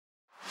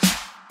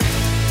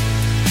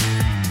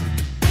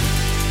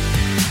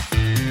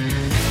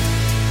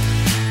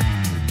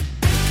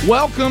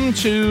Welcome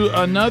to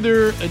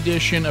another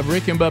edition of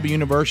Rick and Bubba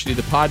University,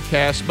 the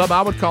podcast. Bubba,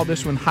 I would call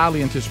this one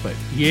highly anticipated.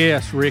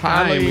 Yes, Rick,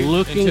 I am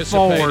looking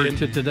forward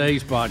to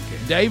today's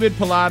podcast. David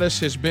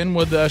Paulides has been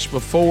with us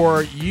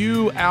before.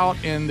 You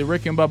out in the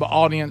Rick and Bubba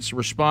audience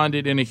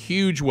responded in a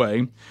huge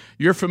way.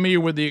 You're familiar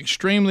with the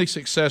extremely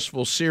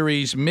successful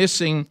series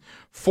Missing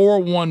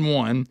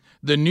 411.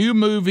 The new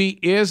movie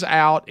is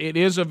out. It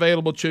is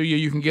available to you.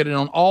 You can get it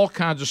on all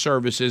kinds of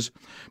services.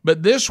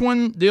 But this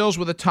one deals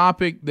with a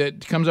topic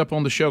that comes up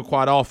on the show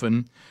quite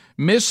often,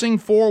 Missing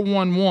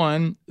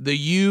 411,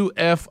 the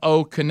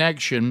UFO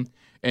connection.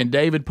 And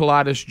David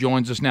Paulides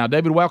joins us now.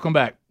 David, welcome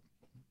back.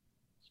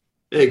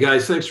 Hey,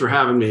 guys. Thanks for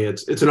having me.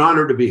 It's an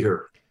honor to be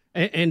here.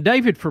 And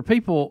David, for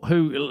people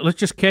who, let's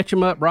just catch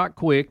them up right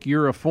quick.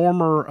 You're a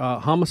former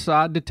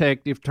homicide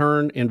detective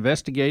turned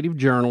investigative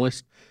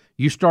journalist.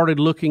 You started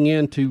looking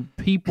into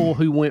people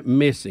who went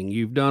missing.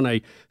 You've done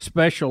a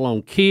special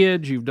on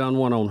kids. You've done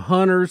one on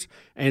hunters.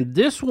 And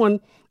this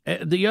one,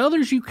 the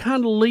others, you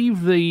kind of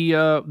leave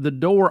the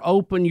door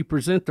open. You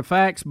present the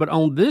facts. But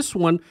on this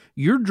one,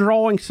 you're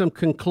drawing some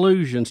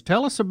conclusions.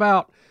 Tell us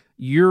about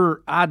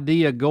your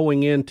idea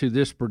going into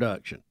this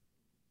production.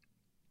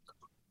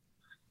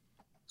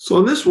 So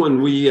on this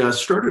one, we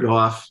started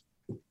off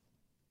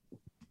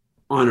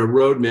on a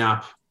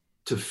roadmap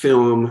to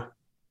film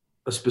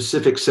a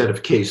specific set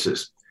of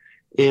cases.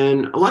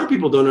 And a lot of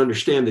people don't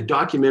understand that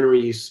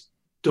documentaries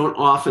don't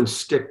often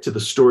stick to the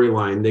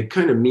storyline. They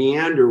kind of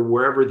meander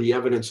wherever the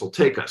evidence will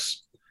take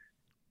us.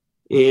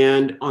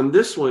 And on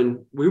this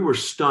one, we were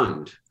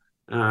stunned.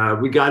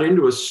 We got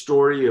into a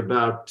story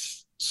about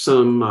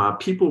some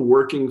people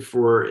working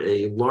for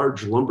a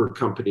large lumber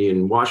company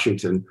in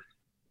Washington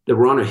that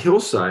were on a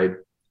hillside,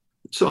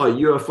 saw a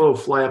UFO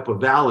fly up a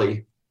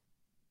valley,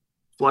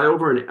 fly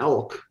over an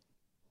elk,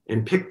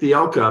 and pick the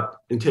elk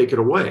up and take it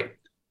away.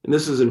 And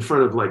this is in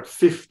front of like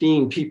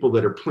 15 people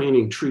that are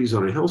planting trees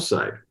on a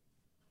hillside.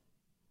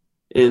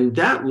 And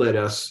that led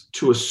us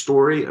to a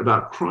story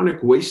about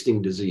chronic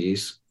wasting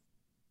disease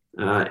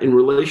in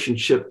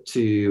relationship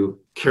to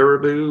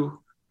caribou,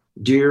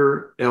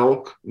 deer,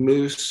 elk,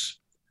 moose.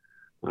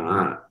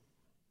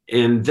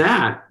 And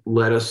that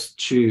led us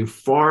to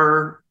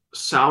far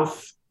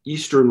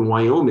southeastern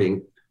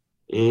Wyoming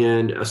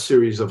and a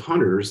series of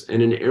hunters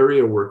in an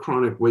area where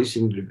chronic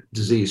wasting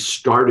disease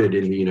started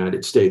in the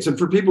United States. And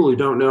for people who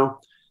don't know,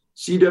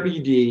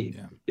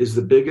 CWD is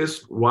the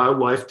biggest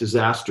wildlife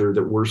disaster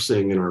that we're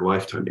seeing in our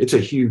lifetime. It's a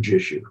huge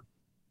issue.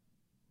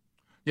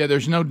 Yeah,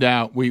 there's no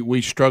doubt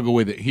we struggle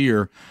with it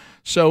here.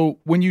 So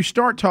when you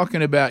start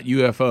talking about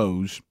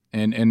UFOs,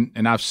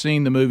 and I've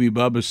seen the movie,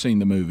 Bubba's seen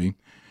the movie,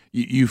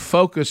 you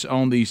focus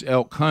on these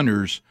elk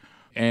hunters,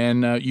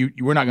 and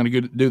we're not going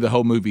to do the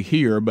whole movie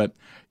here, but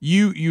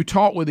you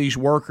talk with these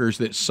workers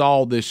that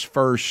saw this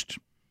first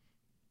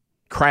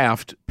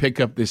craft pick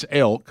up this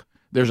elk.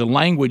 There's a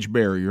language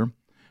barrier.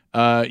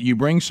 You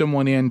bring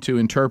someone in to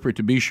interpret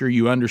to be sure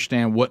you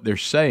understand what they're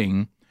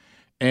saying,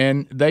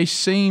 and they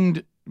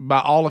seemed,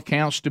 by all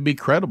accounts, to be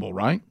credible,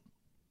 right?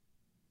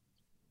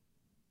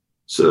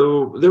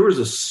 So there was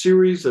a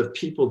series of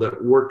people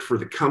that worked for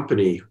the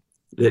company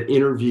that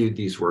interviewed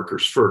these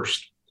workers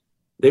first.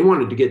 They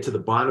wanted to get to the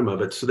bottom of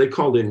it, so they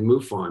called in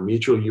MUFON,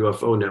 Mutual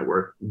UFO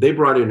Network. They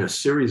brought in a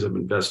series of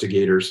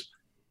investigators,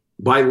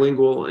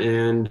 bilingual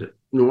and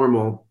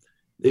normal.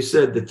 They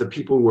said that the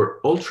people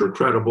were ultra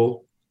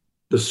credible.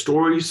 The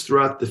stories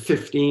throughout the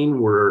 15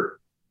 were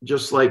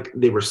just like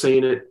they were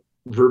saying it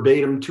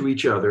verbatim to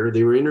each other.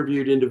 They were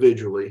interviewed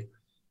individually.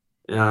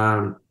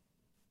 And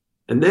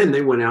then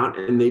they went out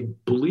and they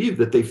believed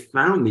that they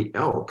found the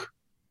elk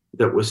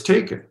that was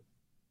taken.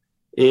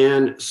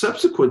 And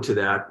subsequent to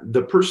that,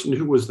 the person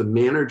who was the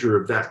manager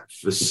of that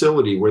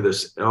facility where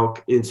this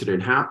elk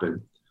incident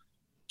happened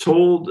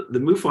told the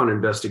MUFON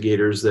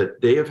investigators that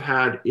they have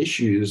had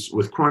issues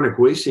with chronic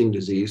wasting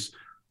disease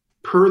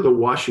per the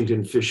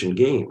Washington Fish and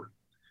Game.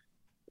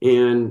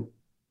 And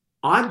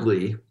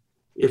oddly,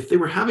 if they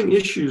were having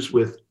issues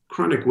with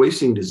chronic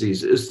wasting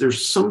disease, is there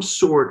some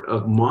sort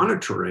of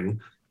monitoring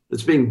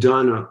that's being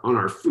done on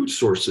our food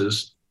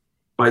sources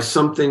by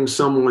something,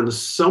 someone,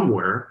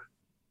 somewhere?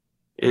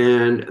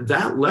 And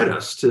that led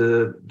us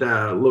to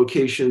the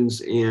locations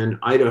in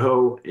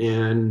Idaho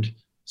and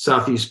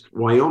southeast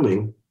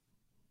Wyoming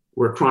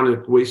where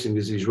chronic wasting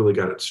disease really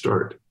got its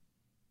start.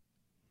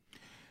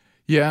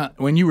 Yeah,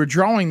 when you were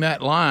drawing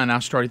that line, I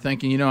started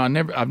thinking,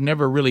 I've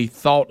never really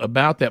thought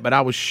about that, but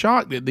I was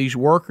shocked that these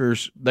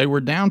workers, they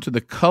were down to the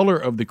color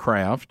of the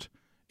craft,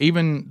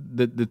 even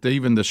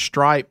the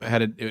stripe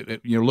had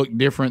looked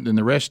different than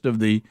the rest of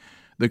the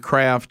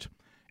craft.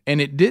 And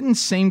it didn't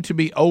seem to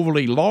be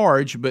overly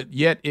large, but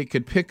yet it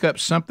could pick up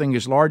something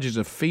as large as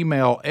a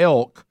female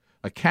elk,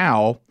 a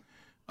cow,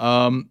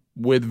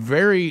 with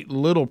very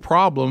little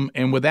problem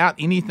and without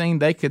anything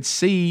they could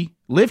see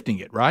lifting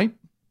it, right?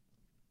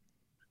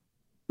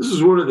 This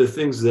is one of the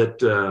things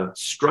that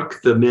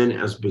struck the men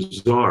as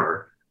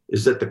bizarre,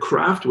 is that the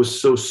craft was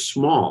so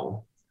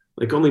small,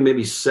 like only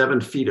maybe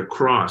 7 feet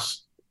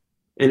across,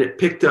 and it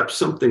picked up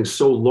something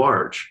so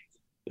large.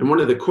 And one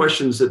of the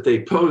questions that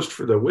they posed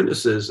for the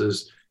witnesses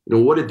is,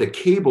 what did the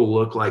cable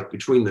look like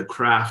between the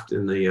craft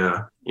and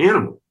the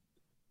animal?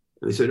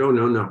 And they said, oh,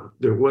 no,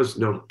 there was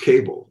no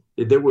cable.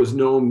 There was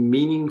no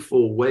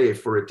meaningful way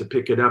for it to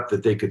pick it up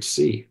that they could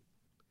see.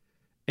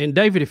 And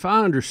David, if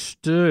I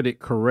understood it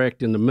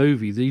correct in the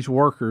movie, these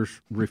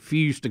workers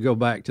refused to go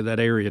back to that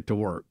area to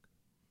work.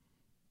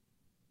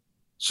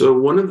 So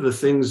one of the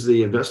things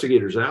the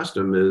investigators asked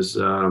them is,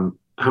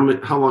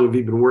 how long have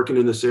you been working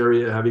in this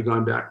area? Have you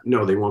gone back?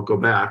 No, they won't go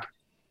back.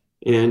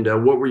 And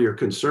what were your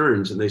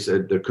concerns? And they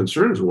said the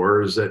concerns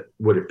were is that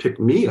would it pick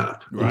me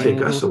up and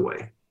take us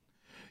away?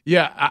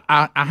 Yeah,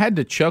 I had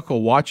to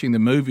chuckle watching the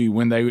movie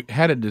when they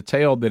had a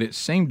detail that it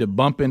seemed to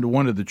bump into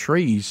one of the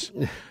trees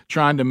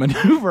trying to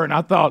maneuver. And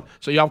I thought,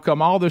 so y'all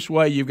come all this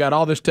way, you've got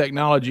all this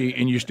technology,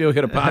 and you still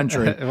hit a pine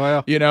tree.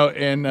 Well,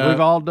 and we've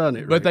all done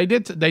it. But they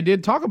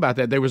did talk about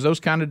that. There was those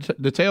kind of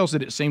details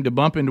that it seemed to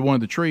bump into one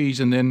of the trees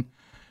and then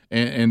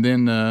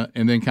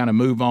kind of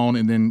move on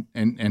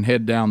and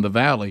head down the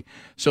valley.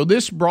 So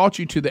this brought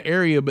you to the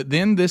area, but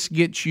then this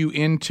gets you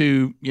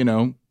into,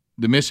 the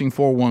missing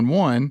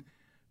 411.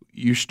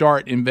 You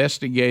start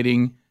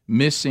investigating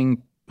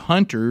missing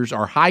hunters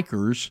or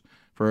hikers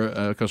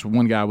because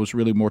one guy was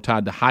really more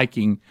tied to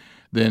hiking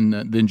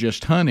than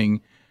just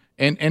hunting.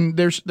 And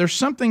there's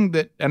something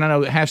that, and I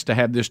know it has to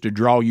have this to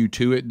draw you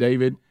to it,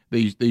 David,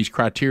 these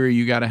criteria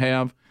you got to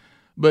have,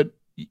 but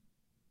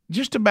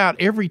just about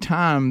every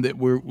time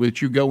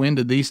that you go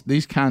into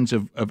these kinds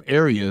of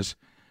areas,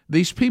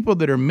 these people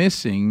that are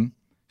missing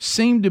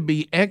seem to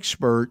be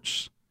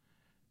experts.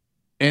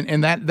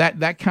 And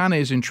that kind of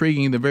is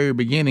intriguing in the very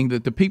beginning,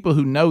 that the people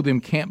who know them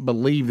can't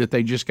believe that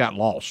they just got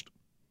lost.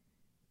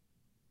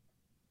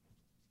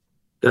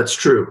 That's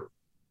true.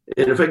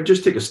 And if I can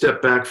just take a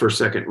step back for a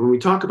second, when we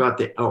talk about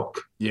the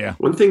elk,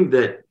 one thing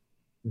that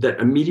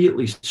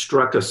immediately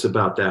struck us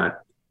about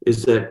that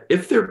is that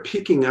if they're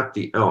picking up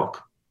the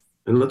elk,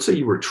 and let's say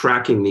you were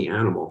tracking the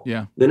animal,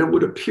 then it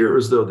would appear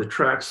as though the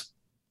tracks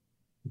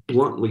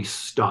bluntly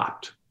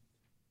stopped.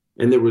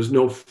 And there was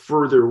no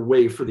further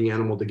way for the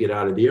animal to get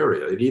out of the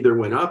area. It either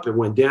went up, it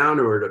went down,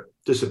 or it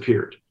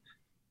disappeared.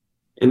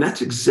 And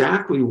that's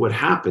exactly what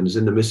happens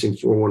in the missing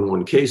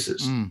 411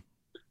 cases.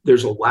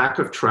 There's a lack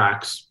of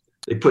tracks.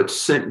 They put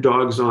scent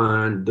dogs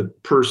on the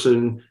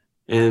person,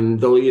 and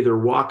they'll either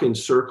walk in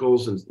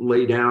circles and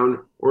lay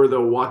down, or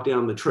they'll walk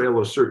down the trail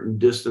a certain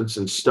distance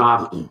and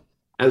stop,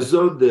 as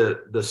though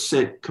the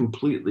scent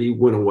completely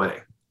went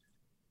away.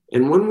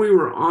 And when we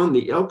were on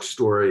the elk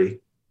story,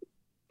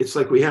 it's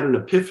like we had an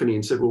epiphany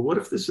and said, well, what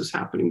if this is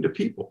happening to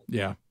people?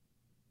 Yeah.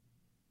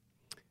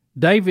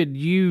 David,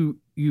 you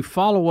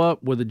follow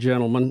up with a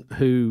gentleman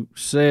who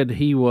said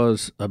he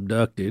was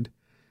abducted.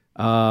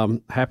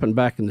 Happened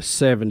back in the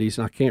 70s,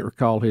 and I can't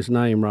recall his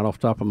name right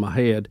off the top of my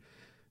head.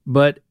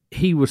 But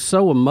he was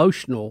so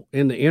emotional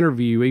in the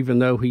interview, even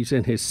though he's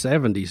in his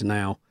 70s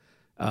now.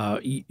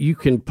 You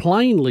can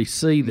plainly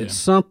see that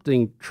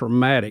something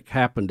traumatic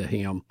happened to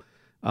him.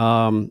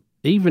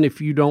 Even if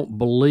you don't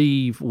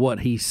believe what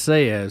he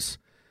says,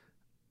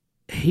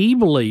 he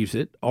believes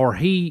it, or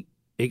he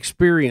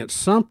experienced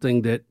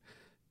something that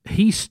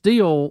he's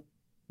still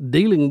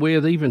dealing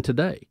with even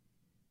today.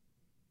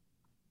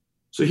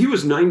 So he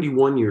was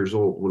 91 years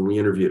old when we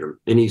interviewed him,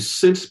 and he's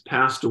since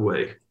passed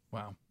away.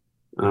 Wow.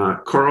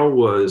 Carl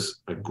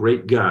was a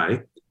great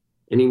guy,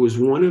 and he was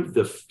one of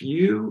the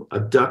few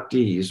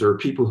abductees or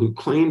people who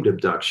claimed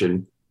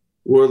abduction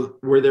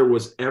where there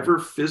was ever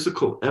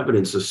physical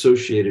evidence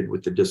associated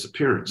with the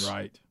disappearance.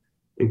 Right.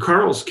 In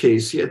Carl's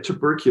case, he had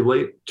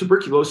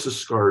tuberculosis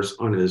scars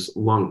on his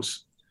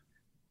lungs,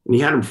 and he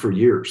had them for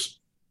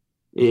years.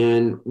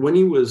 And when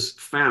he was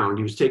found,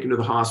 he was taken to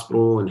the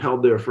hospital and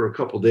held there for a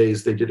couple of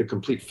days. They did a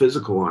complete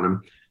physical on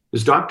him.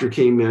 His doctor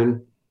came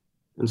in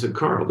and said,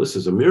 Carl, this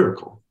is a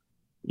miracle.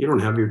 You don't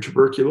have your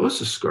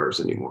tuberculosis scars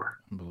anymore.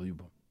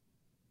 Unbelievable.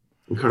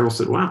 And Carl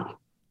said, wow,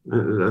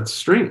 that's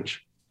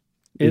strange.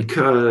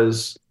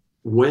 Because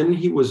when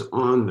he was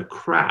on the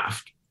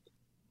craft,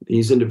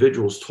 these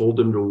individuals told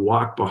him to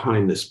walk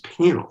behind this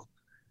panel.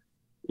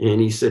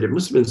 And he said it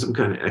must have been some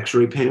kind of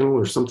x-ray panel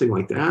or something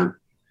like that.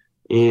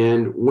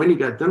 And when he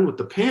got done with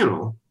the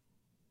panel,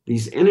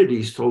 these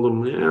entities told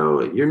him,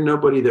 you're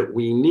nobody that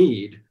we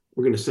need.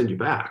 We're going to send you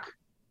back.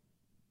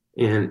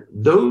 And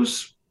the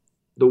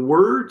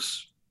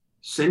words,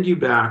 send you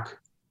back,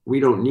 we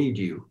don't need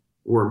you,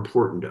 were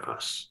important to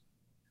us.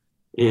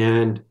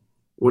 And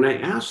when I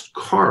asked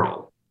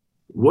Carl,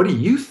 what do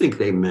you think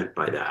they meant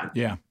by that?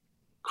 Yeah.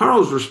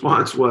 Carl's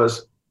response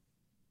was,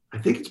 I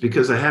think it's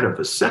because I had a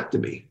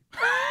vasectomy.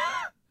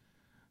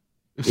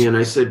 And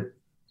I said,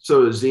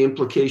 so is the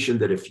implication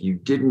that if you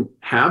didn't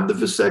have the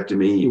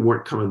vasectomy, you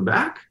weren't coming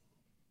back?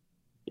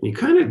 And he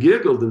kind of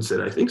giggled and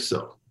said, I think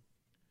so.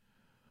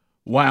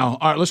 Wow.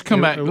 All right, let's come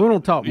back. We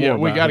don't talk more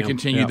we about got to him.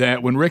 continue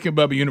that. When Rick and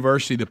Bubba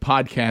University, the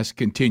podcast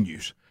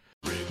continues.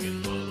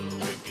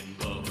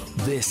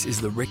 This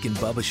is the Rick and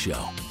Bubba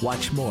Show.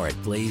 Watch more at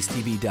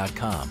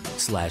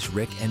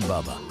blazetv.com/Rick and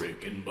Bubba.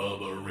 Rick and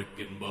Bubba, Rick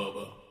and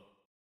Bubba.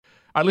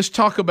 All right, let's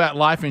talk about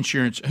life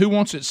insurance. Who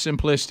wants it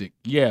simplistic?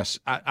 Yes,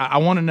 I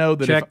want to know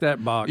that. Check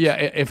that box. Yeah,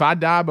 if I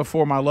die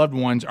before my loved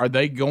ones, are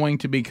they going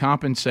to be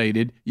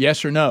compensated?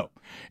 Yes or no?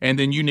 And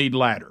then you need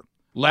Ladder.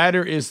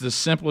 Ladder is the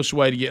simplest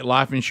way to get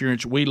life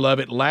insurance. We love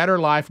it.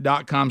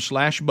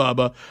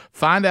 LadderLife.com/Bubba.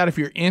 Find out if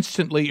you're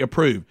instantly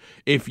approved.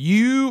 If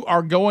you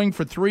are going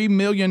for $3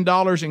 million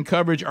in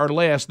coverage or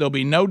less, there'll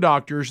be no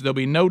doctors, there'll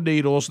be no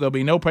needles, there'll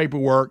be no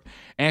paperwork.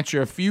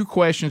 Answer a few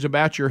questions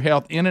about your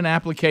health in an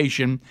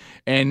application,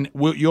 and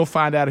you'll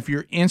find out if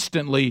you're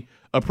instantly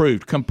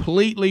approved.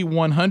 Completely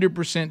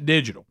 100%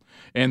 digital.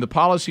 And the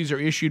policies are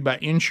issued by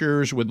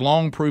insurers with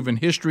long proven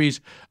histories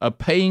of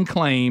paying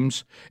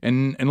claims.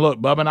 And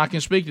look, Bubba and I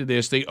can speak to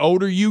this. The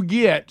older you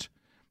get,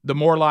 the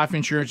more life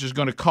insurance is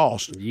going to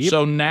cost. Yep.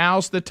 So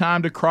now's the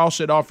time to cross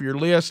it off your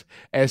list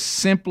as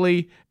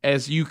simply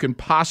as you can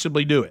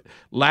possibly do it.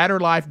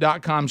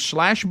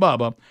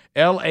 LadderLife.com/Bubba,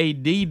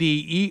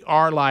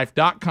 LADDER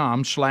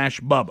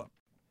Life.com/Bubba.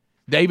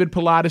 David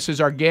Paulides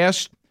is our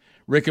guest.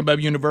 Rick and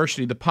Bubba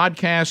University, the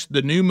podcast,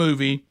 the new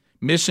movie,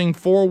 Missing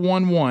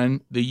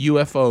 411, the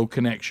UFO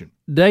Connection.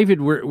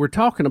 David, we're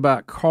talking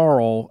about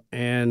Carl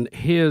and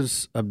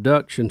his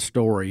abduction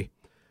story,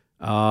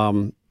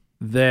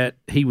 that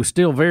he was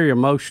still very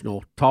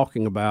emotional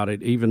talking about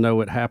it, even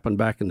though it happened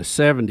back in the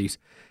 70s.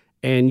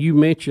 And you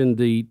mentioned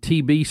the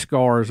TB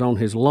scars on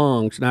his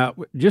lungs. Now,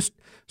 just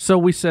so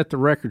we set the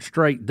record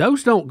straight,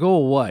 those don't go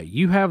away.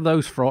 You have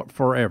those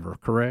forever,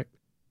 correct?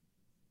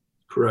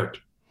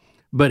 Correct.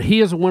 But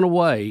his went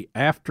away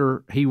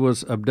after he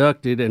was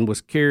abducted and was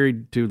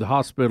carried to the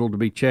hospital to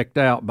be checked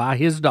out by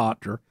his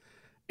doctor.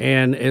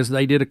 And as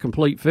they did a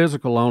complete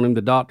physical on him,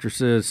 the doctor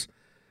says,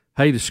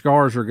 hey, the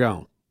scars are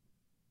gone.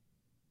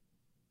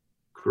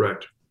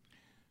 Correct.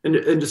 And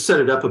to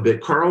set it up a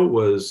bit, Carl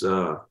was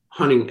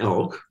hunting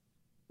elk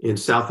in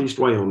southeast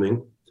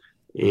Wyoming,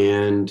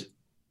 and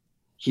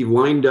he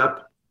lined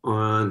up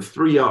on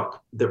 3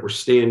 elk that were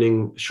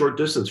standing a short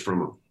distance from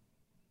him,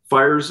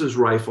 fires his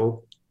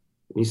rifle,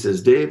 and he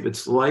says, Dave,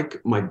 it's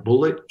like my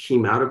bullet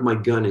came out of my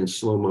gun in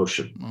slow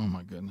motion. Oh,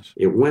 my goodness.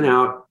 It went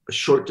out a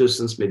short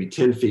distance, maybe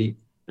 10 feet,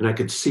 and I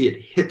could see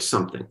it hit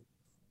something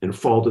and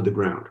fall to the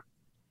ground.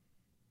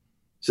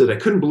 He said, I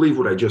couldn't believe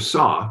what I just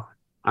saw.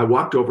 I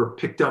walked over,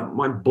 picked up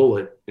my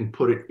bullet, and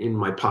put it in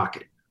my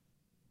pocket.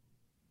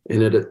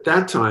 And at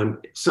that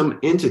time, some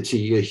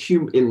entity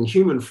in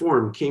human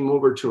form came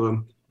over to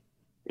him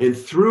and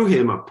threw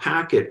him a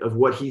packet of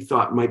what he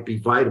thought might be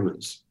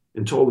vitamins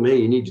and told him, hey,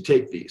 you need to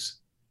take these.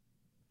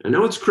 I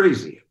know it's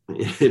crazy.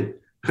 And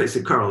I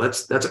said, Carl,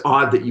 that's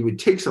odd that you would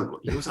take something.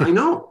 He goes, I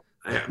know,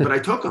 but I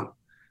took them.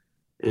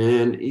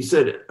 And he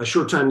said, a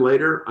short time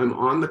later, I'm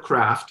on the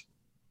craft,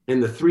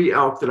 and the 3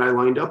 elk that I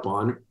lined up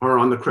on are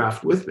on the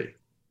craft with me.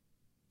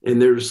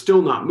 And they're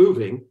still not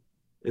moving.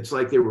 It's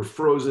like they were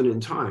frozen in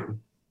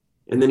time.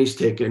 And then he's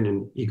taken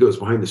and he goes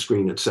behind the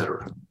screen, et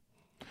cetera.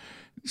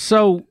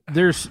 So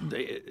there's,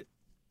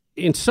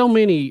 in so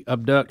many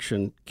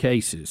abduction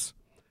cases,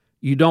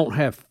 you don't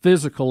have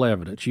physical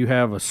evidence. You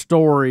have a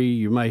story,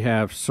 you may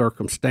have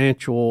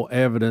circumstantial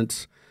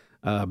evidence,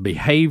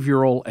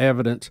 behavioral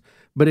evidence.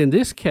 But in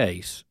this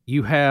case,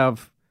 you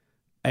have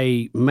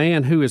a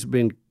man who has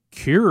been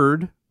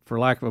cured, for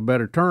lack of a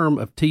better term,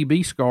 of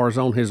TB scars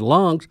on his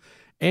lungs,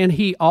 and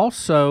he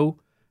also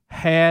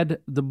had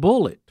the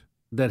bullet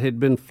that had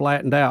been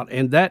flattened out.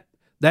 And that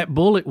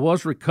bullet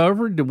was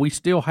recovered. Do we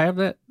still have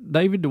that,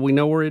 David? Do we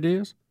know where it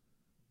is?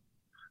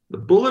 The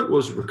bullet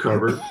was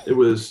recovered. It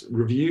was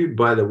reviewed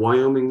by the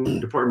Wyoming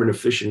Department of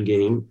Fish and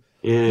Game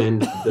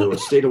and the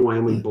state of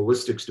Wyoming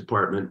Ballistics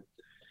Department.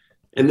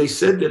 And they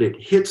said that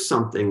it hit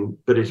something,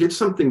 but it hit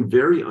something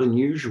very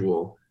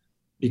unusual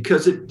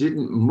because it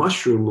didn't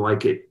mushroom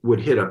like it would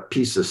hit a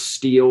piece of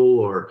steel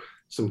or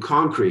some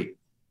concrete.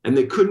 And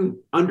they couldn't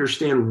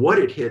understand what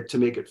it hit to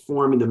make it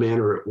form in the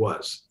manner it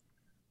was.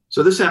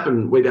 So this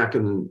happened way back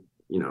in,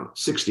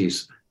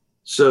 60s.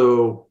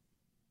 So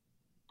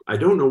I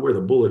don't know where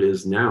the bullet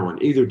is now,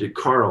 and either did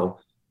Carl,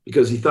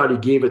 because he thought he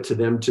gave it to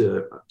them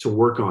to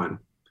work on.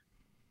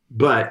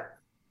 But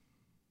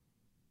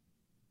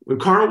when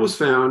Carl was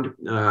found,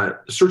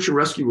 search and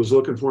rescue was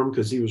looking for him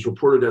because he was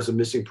reported as a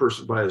missing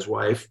person by his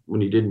wife when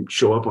he didn't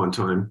show up on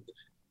time.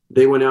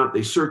 They went out,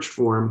 they searched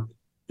for him.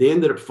 They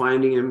ended up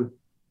finding him.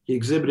 He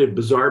exhibited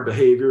bizarre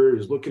behavior. He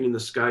was looking in the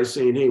sky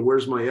saying, hey,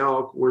 where's my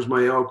elk? Where's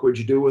my elk? What'd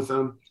you do with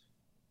them?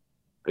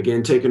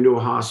 Again, taken to a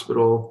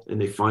hospital, and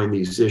they find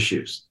these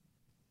issues.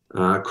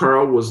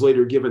 Carl was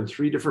later given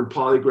 3 different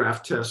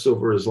polygraph tests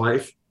over his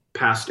life,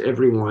 passed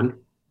every one.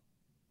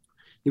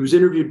 He was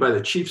interviewed by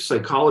the chief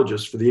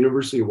psychologist for the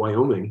University of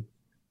Wyoming,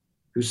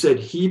 who said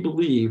he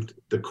believed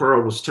that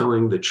Carl was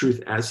telling the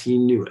truth as he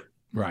knew it.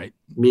 Right.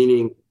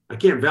 Meaning, I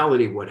can't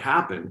validate what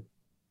happened,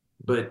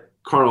 but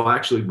Carl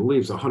actually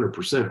believes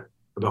 100%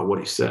 about what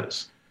he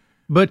says.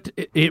 But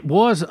it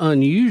was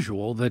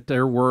unusual that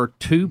there were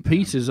 2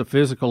 pieces of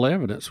physical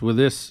evidence with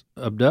this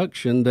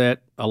abduction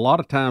that a lot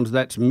of times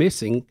that's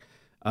missing,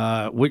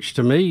 which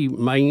to me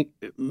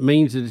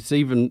means that it's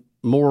even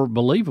more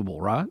believable,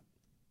 right?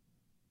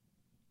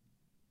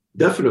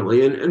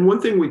 Definitely. And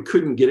one thing we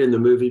couldn't get in the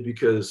movie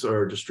because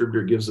our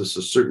distributor gives us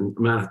a certain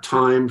amount of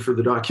time for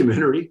the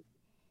documentary,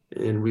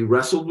 and we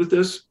wrestled with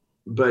this,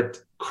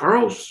 but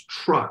Carl's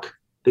truck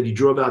that he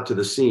drove out to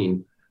the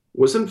scene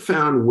wasn't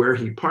found where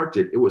he parked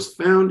it. It was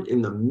found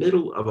in the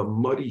middle of a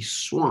muddy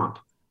swamp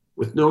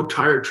with no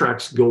tire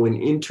tracks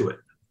going into it.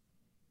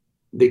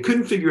 They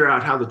couldn't figure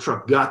out how the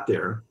truck got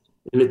there,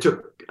 and it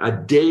took a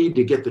day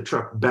to get the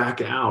truck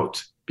back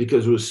out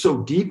because it was so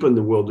deep in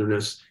the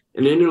wilderness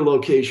and in a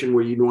location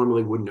where you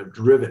normally wouldn't have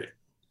driven it.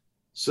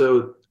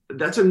 So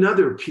that's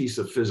another piece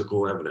of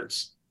physical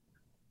evidence.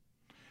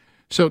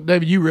 So,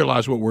 David, you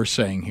realize what we're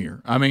saying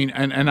here. I mean,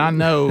 and I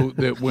know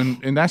that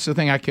and that's the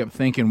thing I kept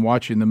thinking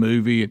watching the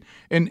movie.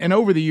 And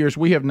over the years,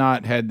 we have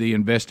not had the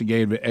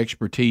investigative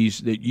expertise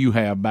that you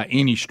have by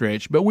any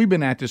stretch, but we've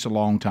been at this a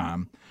long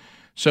time.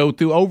 So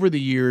over the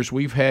years,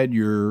 we've had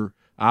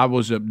I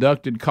was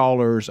abducted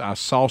callers, I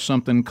saw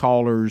something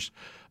callers,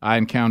 I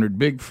encountered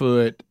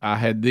Bigfoot, I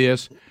had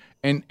this.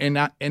 And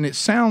it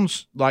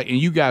sounds like, and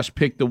you guys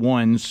pick the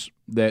ones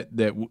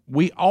that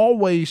we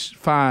always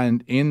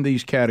find in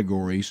these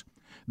categories,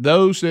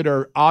 those that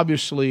are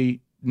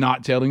obviously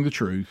not telling the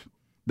truth,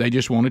 they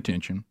just want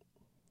attention.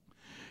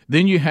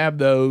 Then you have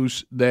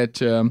those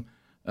that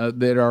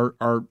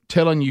are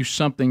telling you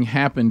something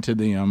happened to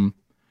them,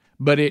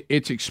 but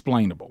it's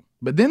explainable.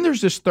 But then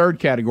there's this third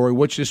category,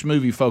 which this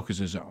movie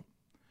focuses on.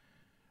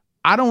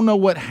 I don't know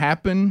what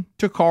happened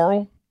to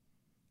Carl,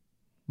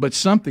 but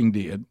something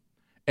did.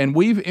 And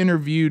we've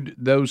interviewed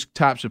those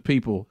types of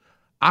people.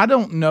 I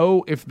don't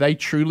know if they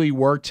truly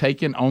were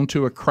taken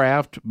onto a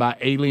craft by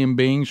alien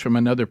beings from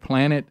another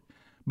planet,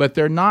 but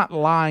they're not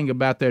lying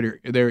about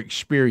their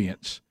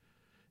experience.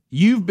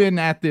 You've been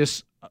at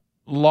this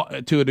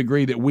to a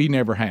degree that we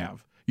never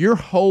have. Your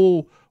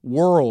whole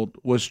world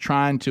was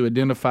trying to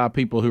identify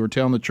people who are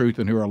telling the truth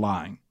and who are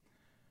lying.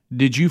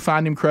 Did you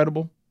find him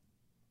credible?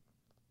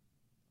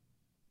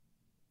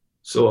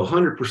 So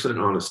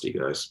 100% honesty,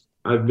 guys.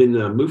 I've been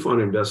a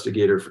MUFON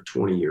investigator for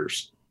 20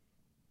 years,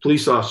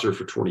 police officer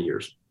for 20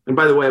 years. And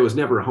by the way, I was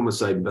never a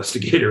homicide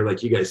investigator,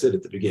 like you guys said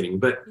at the beginning,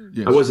 but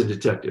yes. I was a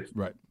detective.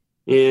 Right.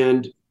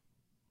 And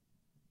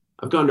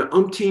I've gone to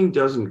umpteen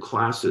dozen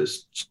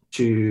classes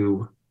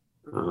to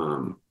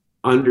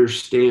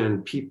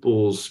understand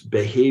people's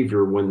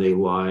behavior when they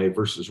lie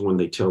versus when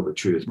they tell the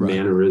truth, right.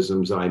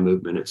 Mannerisms, eye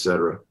movement,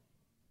 etc.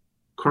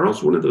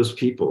 Carl's one of those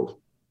people,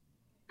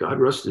 God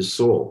rest his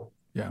soul,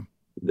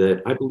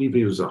 that I believe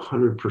he was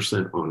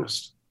 100%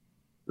 honest.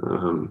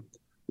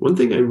 One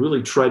thing I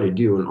really try to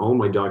do in all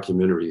my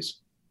documentaries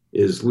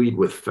is lead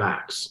with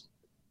facts.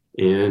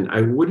 And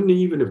I wouldn't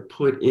even have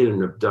put in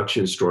an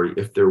abduction story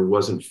if there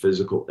wasn't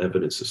physical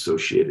evidence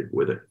associated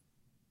with it.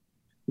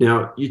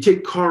 Now, you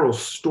take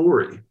Carl's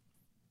story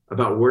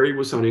about where he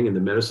was hunting in the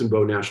Medicine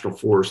Bow National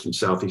Forest in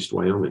southeast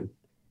Wyoming.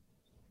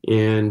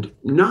 And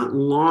not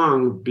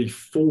long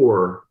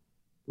before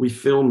we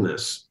filmed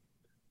this,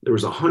 there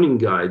was a hunting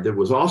guide that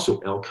was also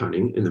elk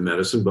hunting in the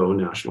Medicine Bow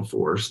National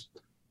Forest.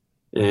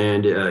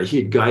 And he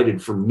had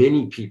guided for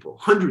many people,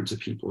 hundreds of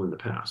people in the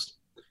past.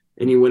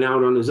 And he went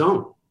out on his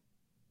own.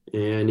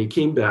 And he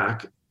came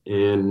back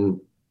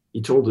and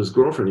he told his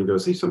girlfriend, he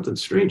goes, hey, something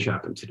strange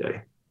happened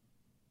today.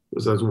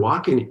 Because I was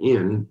walking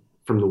in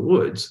from the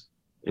woods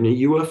and a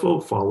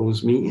UFO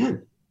follows me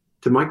in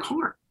to my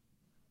car.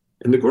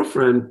 And the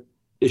girlfriend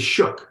is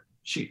shook.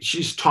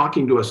 She's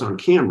talking to us on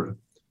camera.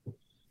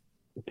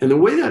 And the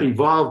way that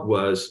evolved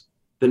was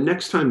the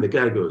next time the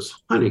guy goes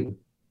hunting,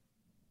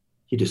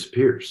 he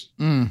disappears.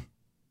 And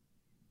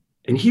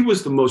he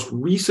was the most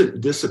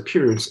recent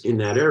disappearance in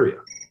that area.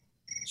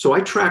 So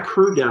I track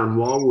her down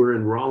while we're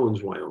in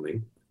Rawlins,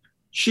 Wyoming.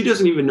 She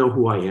doesn't even know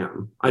who I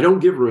am. I don't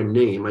give her a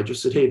name. I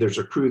just said, hey, there's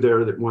a crew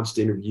there that wants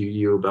to interview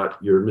you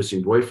about your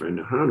missing boyfriend,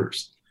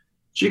 Hunters.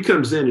 She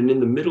comes in, and in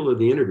the middle of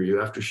the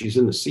interview, after she's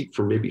in the seat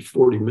for maybe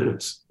 40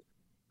 minutes,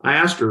 I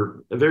asked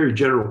her a very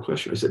general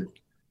question. I said,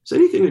 has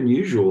anything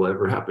unusual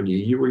ever happened to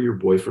you or your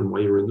boyfriend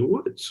while you were in the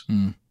woods?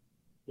 And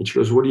she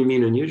goes, what do you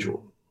mean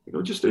unusual? I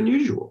go, just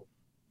unusual.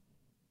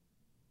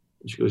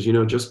 And she goes,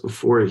 just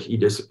before he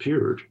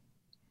disappeared,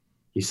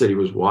 he said he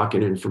was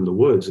walking in from the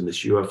woods and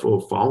this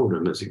UFO followed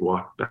him as he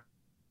walked back.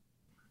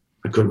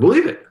 I couldn't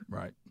believe it.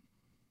 Right.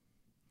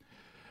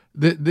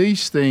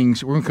 These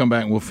things, we're going to come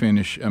back and we'll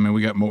finish. I mean,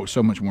 we got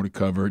so much more to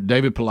cover.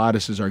 David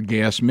Paulides is our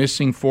guest.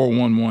 Missing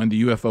 411,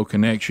 The UFO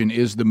Connection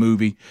is the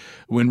movie.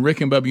 When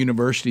Rick and Bubba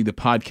University, the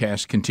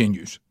podcast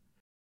continues.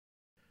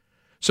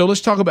 So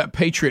let's talk about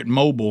Patriot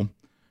Mobile.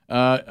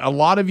 A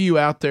lot of you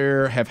out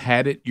there have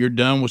had it. You're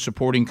done with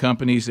supporting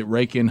companies that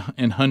rake in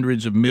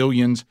hundreds of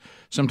millions,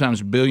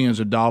 sometimes billions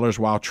of dollars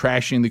while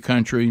trashing the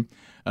country,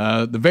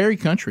 the very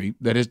country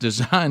that has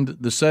designed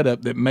the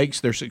setup that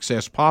makes their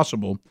success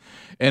possible.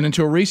 And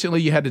until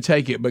recently, you had to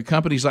take it. But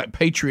companies like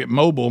Patriot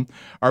Mobile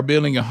are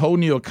building a whole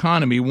new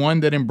economy, one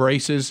that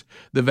embraces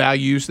the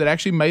values that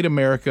actually made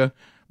America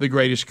the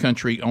greatest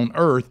country on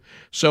earth.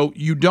 So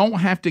you don't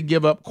have to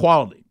give up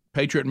quality.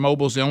 Patriot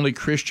Mobile is the only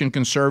Christian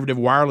conservative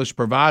wireless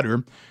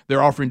provider.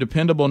 They're offering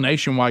dependable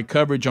nationwide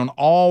coverage on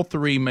all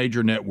 3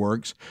 major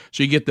networks,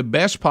 so you get the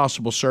best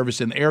possible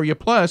service in the area.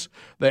 Plus,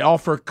 they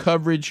offer a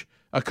coverage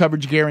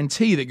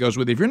guarantee that goes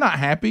with it. If you're not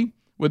happy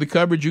with the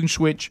coverage, you can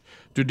switch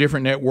to a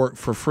different network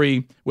for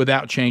free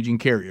without changing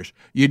carriers.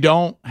 You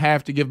don't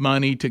have to give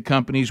money to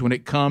companies when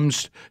it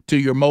comes to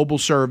your mobile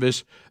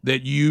service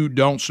that you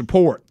don't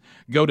support.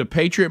 Go to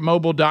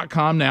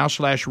patriotmobile.com now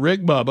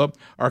 /RickBubba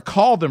or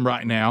call them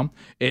right now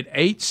at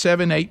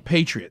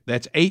 878-PATRIOT.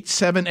 That's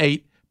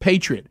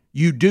 878-PATRIOT.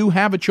 You do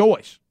have a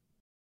choice.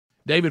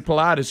 David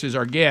Paulides is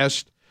our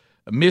guest.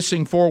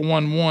 Missing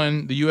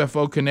 411, the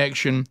UFO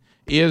Connection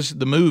is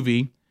the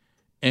movie.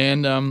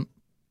 And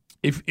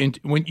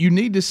when you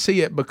need to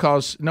see it,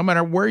 because no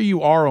matter where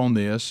you are on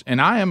this,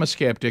 and I am a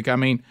skeptic. I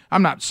mean,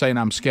 I'm not saying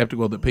I'm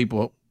skeptical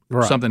that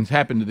something's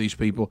happened to these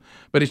people,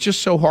 but it's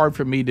just so hard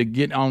for me to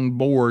get on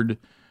board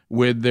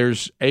with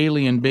there's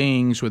alien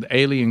beings with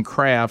alien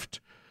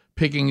craft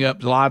picking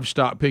up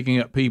livestock, picking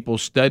up people,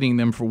 studying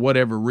them for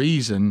whatever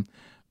reason.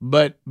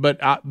 But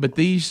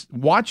these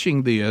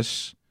watching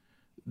this,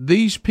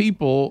 these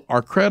people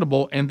are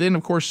credible, and then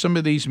of course some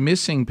of these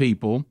missing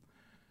people.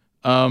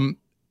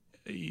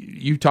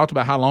 You talked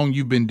about how long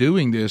you've been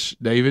doing this,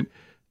 David.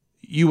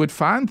 You would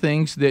find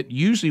things that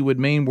usually would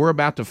mean we're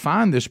about to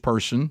find this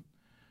person.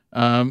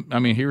 I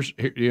mean, here's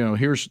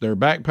their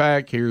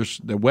backpack. Here's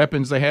the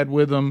weapons they had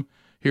with them.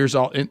 Here's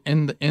all,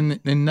 and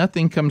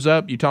nothing comes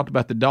up. You talked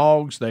about the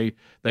dogs. They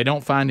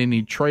don't find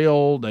any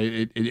trail.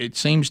 It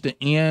seems to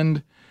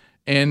end.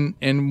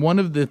 And one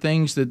of the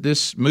things that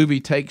this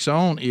movie takes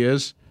on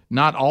is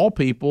not all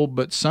people,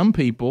 but some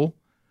people.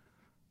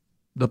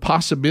 The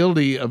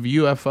possibility of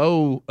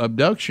UFO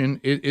abduction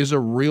is a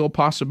real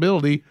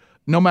possibility,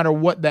 no matter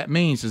what that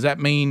means. Does that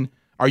mean?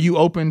 Are you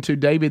open to,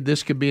 David,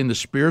 this could be in the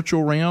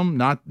spiritual realm,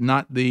 not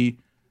the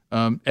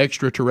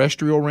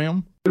extraterrestrial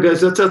realm?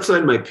 Guys, that's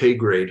outside my pay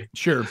grade.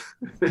 Sure.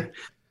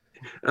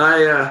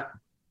 I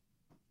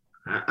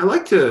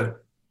like to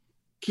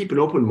keep an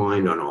open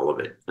mind on all of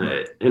it.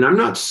 And I'm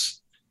not,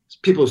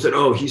 people have said,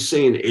 oh, he's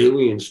saying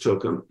aliens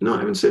took him. No, I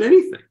haven't said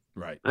anything.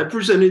 Right. I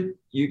presented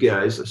you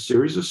guys a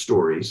series of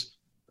stories.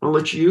 I'll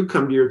let you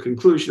come to your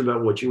conclusion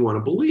about what you want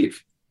to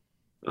believe.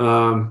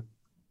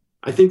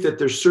 I think that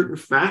there's certain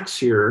facts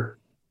here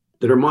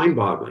that are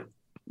mind-boggling.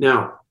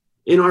 Now,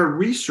 in our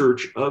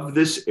research of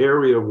this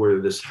area where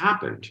this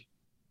happened,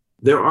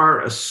 there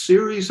are a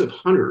series of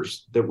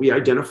hunters that we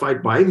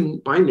identified by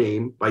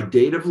name, by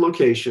date of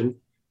location,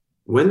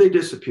 when they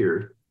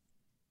disappeared.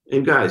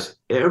 And guys,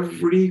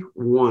 every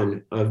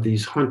one of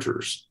these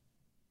hunters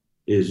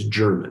is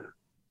German.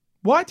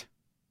 What?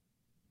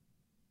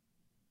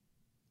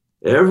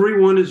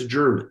 Everyone is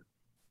German.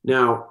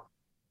 Now,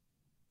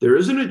 there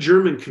isn't a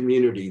German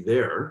community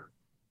there.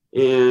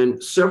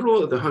 And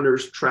several of the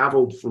hunters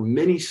traveled from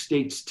many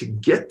states to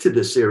get to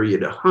this area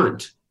to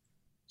hunt.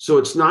 So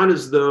it's not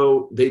as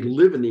though they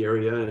live in the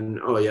area and,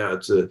 oh yeah,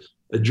 it's a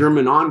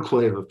German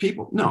enclave of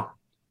people. No,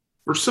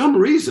 for some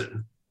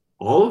reason,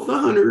 all of the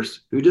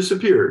hunters who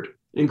disappeared,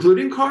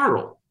 including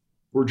Carl,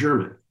 were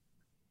German.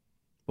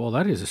 Well,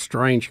 that is a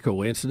strange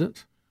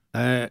coincidence.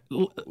 Let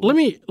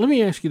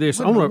me ask you this.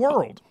 What in the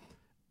world?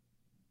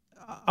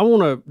 I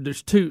want to,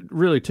 there's two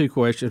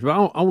questions, but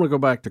I want to go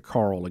back to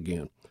Carl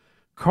again.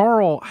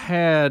 Carl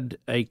had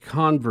a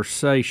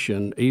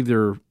conversation,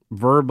 either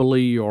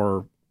verbally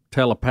or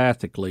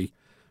telepathically,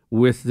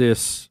 with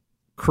this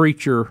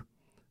creature,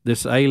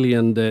 this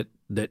alien that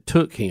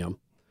took him.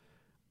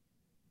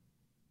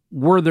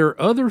 Were there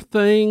other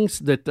things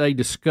that they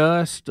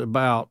discussed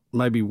about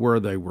maybe where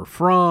they were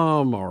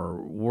from or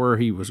where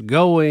he was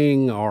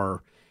going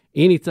or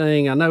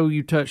anything? I know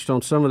you touched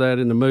on some of that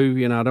in the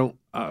movie, and I'm going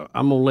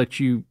to let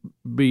you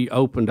be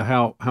open to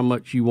how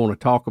much you want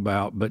to talk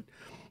about, but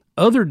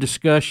other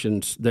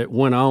discussions that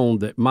went on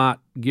that might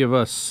give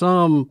us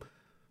some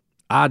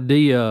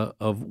idea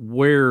of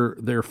where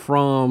they're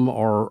from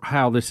or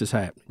how this is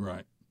happening.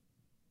 Right.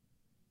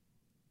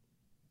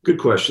 Good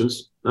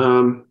questions.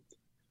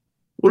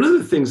 One of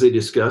the things they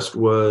discussed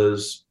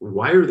was,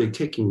 why are they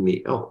taking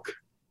the elk?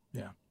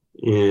 Yeah.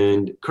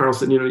 And Carl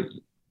said,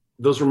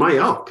 those were my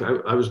elk.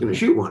 I was going to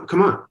shoot one.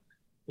 Come on.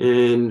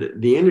 And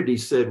the entity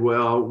said,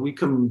 well, we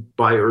come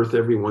by Earth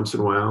every once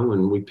in a while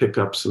and we pick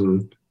up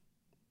some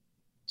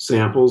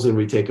samples and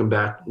we take them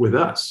back with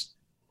us.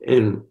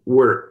 And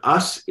where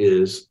us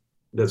is,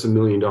 that's $1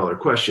 million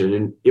question.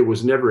 And it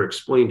was never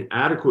explained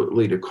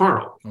adequately to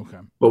Carl. Okay.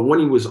 But when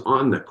he was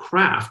on the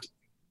craft,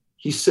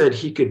 he said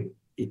he could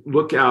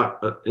look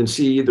out and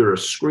see either a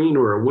screen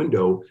or a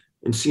window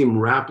and see him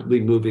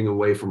rapidly moving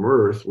away from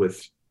Earth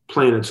with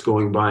planets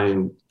going by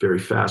in very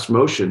fast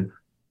motion.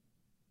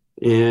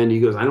 And he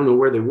goes, I don't know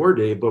where they were,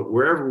 Dave, but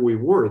wherever we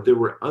were, there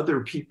were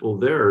other people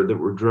there that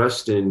were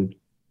dressed in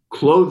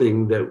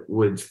clothing that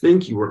would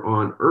think you were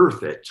on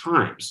Earth at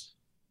times.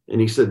 And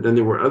he said, then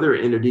there were other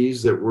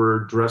entities that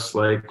were dressed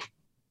like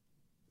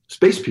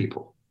space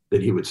people,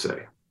 that he would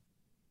say.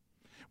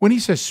 When he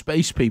says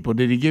space people,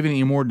 did he give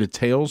any more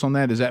details on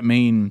that? Does that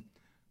mean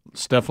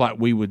stuff like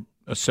we would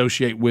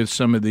associate with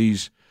some of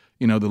these,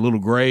 the little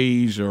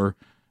grays, or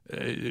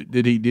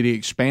did he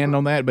expand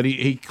on that? But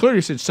he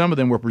clearly said some of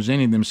them were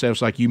presenting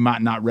themselves like you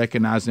might not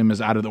recognize them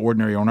as out of the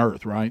ordinary on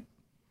Earth, right?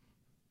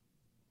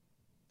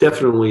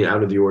 Definitely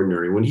out of the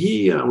ordinary. When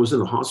he was in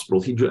the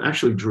hospital, he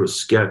actually drew a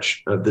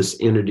sketch of this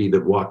entity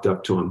that walked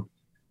up to him.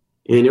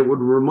 And it would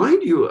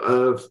remind you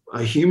of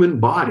a human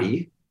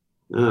body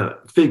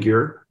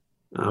figure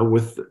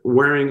with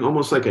wearing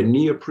almost like a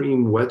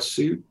neoprene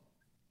wetsuit,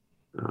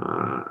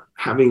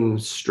 having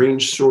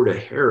strange sort of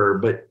hair,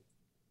 but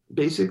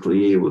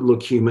basically it would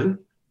look human.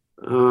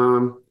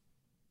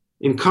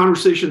 In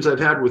conversations I've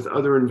had with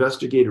other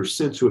investigators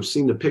since who have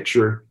seen the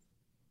picture,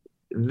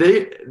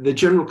 the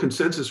general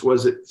consensus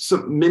was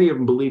that many of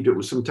them believed it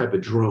was some type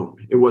of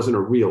drone. It wasn't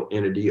a real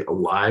entity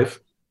alive,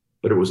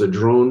 but it was a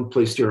drone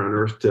placed here on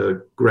Earth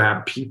to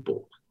grab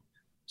people.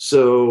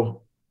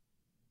 So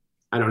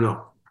I don't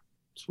know.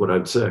 That's what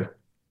I'd say.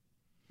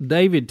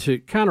 David, to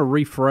kind of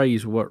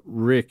rephrase what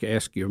Rick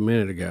asked you a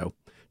minute ago,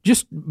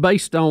 just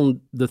based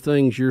on the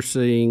things you're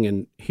seeing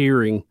and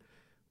hearing,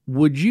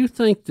 would you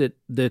think that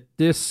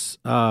this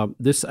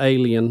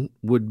alien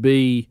would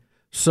be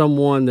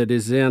someone that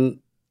is in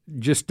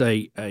just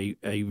a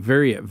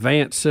very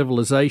advanced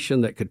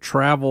civilization that could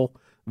travel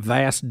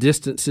vast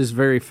distances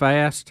very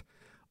fast?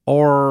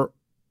 Or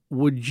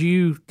would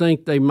you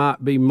think they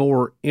might be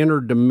more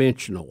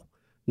interdimensional?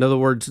 In other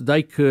words,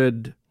 they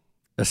could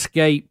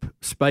escape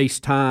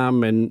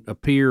space-time and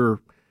appear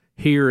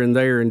here and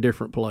there in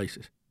different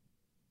places.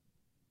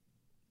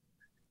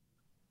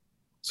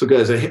 So,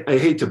 guys, I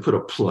hate to put a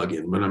plug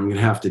in, but I'm going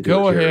to have to do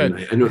Go it here. ahead.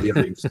 And I know the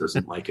audience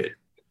doesn't like it.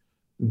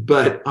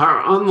 But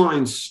our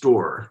online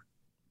store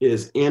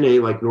is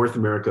NA, like North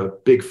America,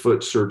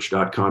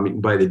 BigfootSearch.com. You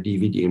can buy the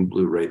DVD and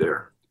Blu-ray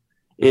there.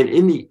 And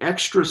in the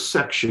extra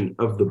section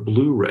of the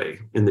Blu-ray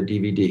and the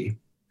DVD,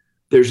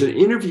 there's an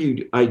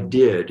interview I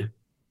did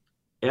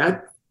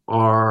at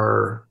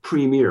our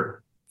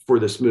premiere for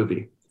this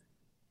movie.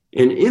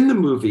 And in the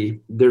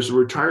movie, there's a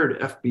retired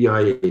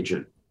FBI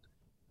agent.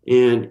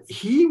 And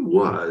he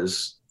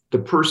was the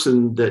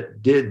person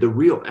that did the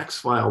real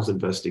X-Files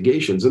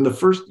investigations. And the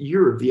first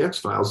year of the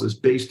X-Files is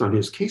based on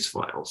his case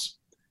files.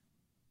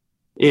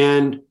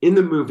 And in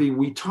the movie,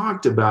 we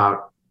talked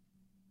about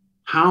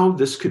how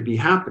this could be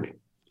happening,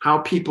 how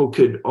people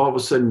could all of a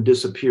sudden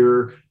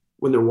disappear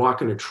when they're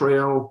walking a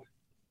trail,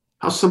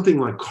 how something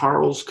like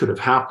Carl's could have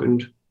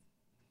happened.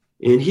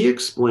 And he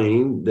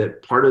explained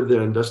that part of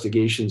the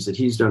investigations that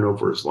he's done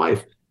over his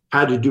life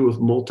had to do with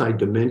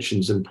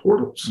multi-dimensions and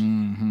portals.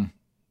 Mm-hmm.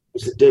 He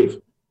said, Dave,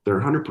 they're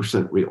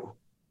 100% real.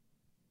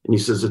 And he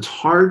says, it's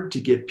hard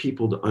to get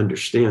people to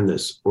understand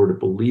this or to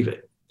believe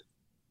it.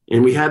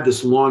 And we had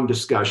this long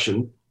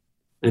discussion.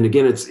 And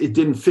again, it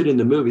didn't fit in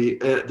the movie.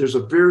 There's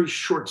a very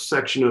short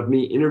section of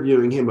me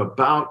interviewing him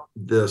about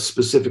the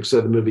specifics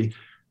of the movie,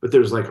 but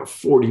there's like a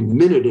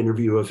 40-minute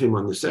interview of him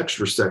on this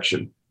extra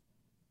section.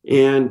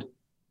 And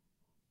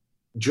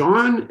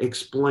John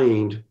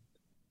explained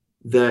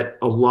that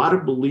a lot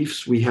of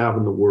beliefs we have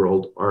in the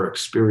world are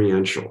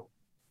experiential,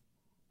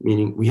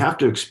 meaning we have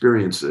to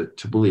experience it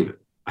to believe it.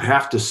 I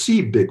have to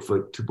see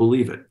Bigfoot to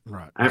believe it.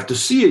 Right. I have to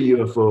see a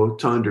UFO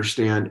to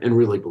understand and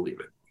really believe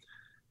it.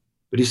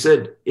 But he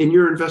said, in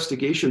your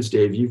investigations,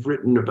 Dave, you've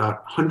written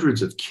about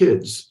hundreds of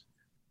kids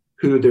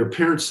who their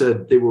parents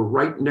said they were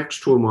right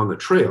next to them on the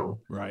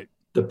trail. Right.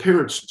 The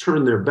parents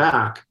turn their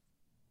back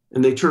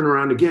and they turn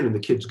around again and the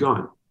kid's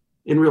gone.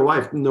 In real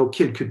life, no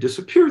kid could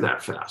disappear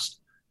that fast.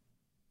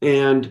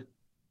 And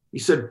he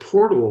said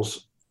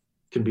portals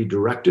can be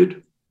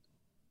directed.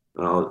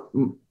 How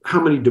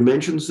many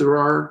dimensions there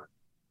are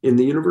in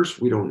the universe,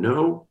 we don't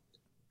know.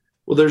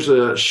 Well, there's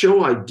a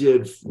show I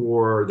did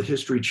for the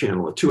History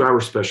Channel, a 2-hour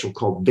special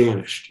called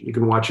Vanished. You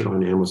can watch it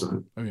on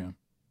Amazon. Oh, yeah.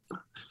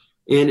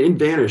 And in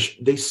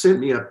Vanished, they sent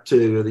me up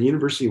to the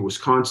University of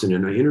Wisconsin,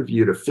 and I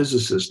interviewed a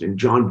physicist named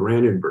John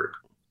Brandenburg.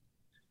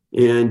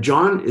 And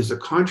John is a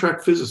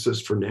contract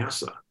physicist for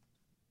NASA.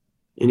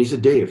 And he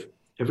said, Dave,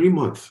 every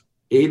month,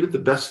 8 of the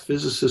best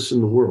physicists in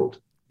the world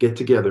get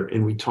together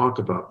and we talk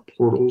about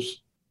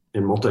portals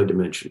and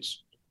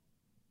multi-dimensions.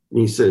 And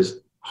he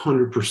says,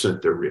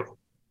 100% they're real.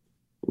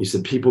 And he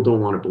said, people don't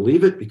want to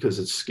believe it because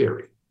it's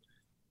scary.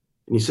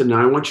 And he said,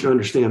 now I want you to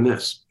understand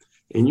this.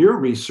 In your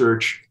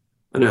research,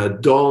 an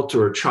adult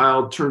or a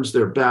child turns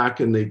their back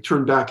and they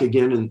turn back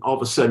again and all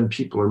of a sudden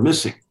people are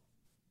missing.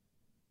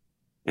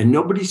 And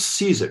nobody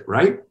sees it,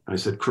 right? I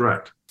said,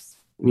 correct.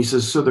 And he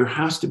says, so there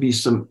has to be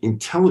some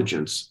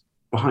intelligence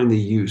behind the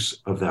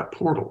use of that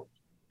portal.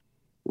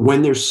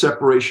 When there's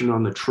separation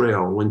on the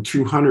trail, when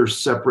 2 hunters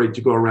separate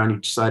to go around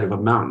each side of a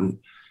mountain,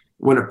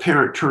 when a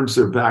parent turns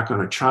their back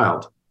on a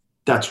child,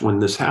 that's when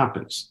this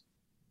happens.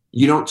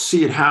 You don't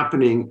see it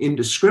happening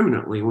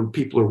indiscriminately when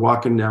people are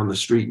walking down the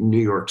street in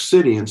New York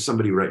City and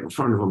somebody right in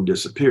front of them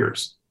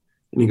disappears.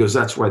 And he goes,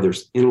 that's why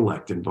there's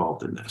intellect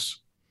involved in this.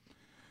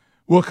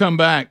 We'll come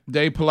back.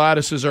 Dave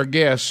Paulides is our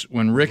guest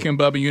when Rick and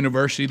Bubba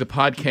University, the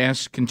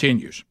podcast,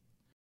 continues.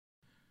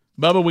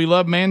 Bubba, we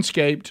love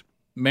Manscaped.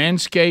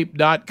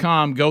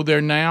 Manscaped.com. Go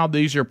there now.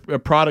 These are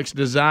products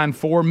designed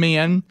for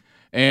men.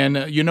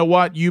 And you know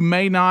what? You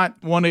may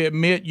not want to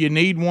admit you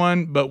need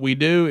one, but we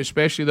do,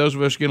 especially those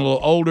of us getting a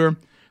little older.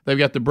 They've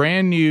got the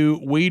brand new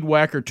Weed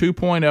Whacker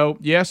 2.0.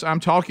 Yes, I'm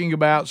talking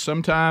about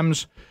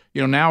sometimes,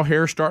 now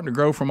hair's starting to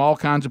grow from all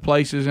kinds of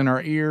places in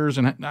our ears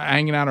and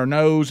hanging out our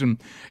nose,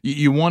 and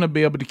you want to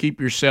be able to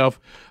keep yourself,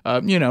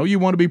 you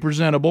want to be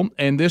presentable,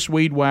 and this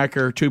Weed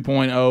Whacker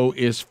 2.0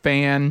 is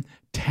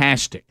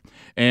fantastic.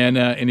 And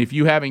if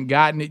you haven't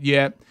gotten it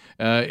yet,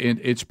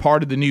 it's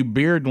part of the new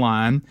beard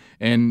line,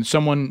 and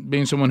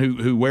being someone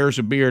who wears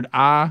a beard,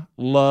 I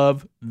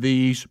love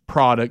these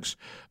products.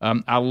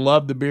 I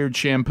love the beard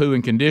shampoo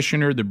and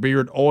conditioner, the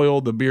beard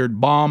oil, the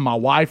beard balm. My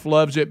wife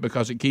loves it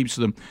because it keeps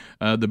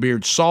the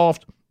beard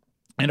soft.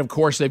 And, of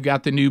course, they've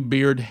got the new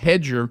beard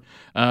hedger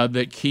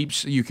that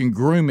you can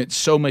groom it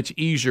so much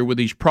easier with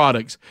these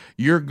products.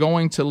 You're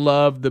going to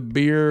love the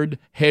Beard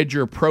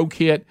Hedger Pro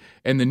Kit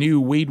and the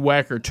new Weed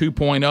Whacker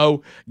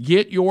 2.0.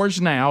 Get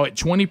yours now at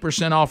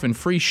 20% off and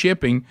free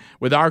shipping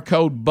with our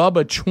code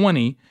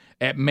BUBBA20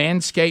 at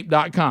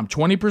manscaped.com.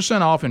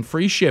 20% off and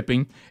free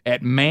shipping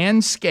at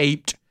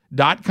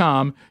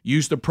manscaped.com.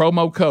 Use the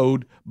promo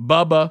code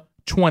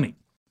BUBBA20.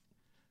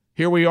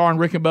 Here we are on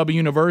Rick and Bubba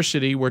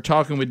University. We're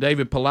talking with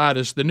David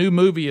Paulides. The new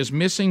movie is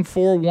Missing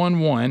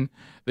 411,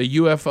 the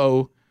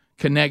UFO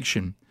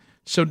Connection.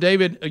 So,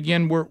 David,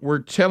 again, we're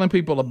telling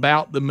people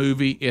about the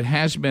movie. It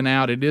has been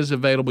out. It is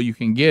available. You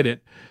can get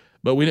it.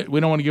 But we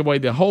don't want to give away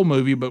the whole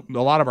movie, but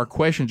a lot of our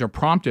questions are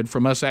prompted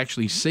from us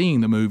actually seeing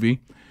the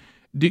movie.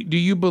 Do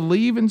you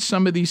believe in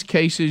some of these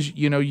cases?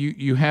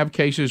 You have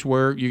cases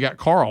where you got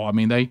Carl. I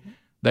mean, they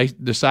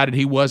decided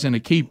he wasn't a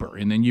keeper.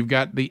 And then you've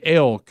got the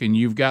elk, and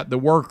you've got the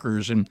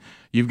workers, and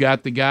you've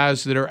got the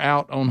guys that are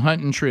out on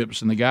hunting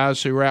trips, and the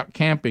guys who are out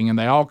camping, and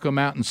they all come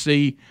out and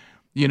see,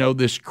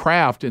 this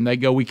craft, and they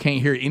go, we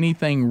can't hear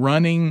anything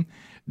running.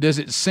 Does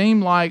it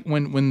seem like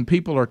when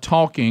people are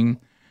talking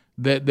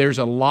that there's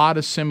a lot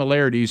of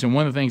similarities? And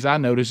one of the things I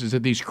notice is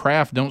that these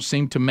craft don't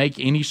seem to make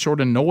any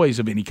sort of noise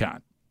of any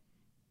kind.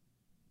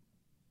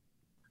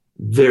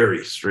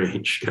 Very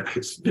strange,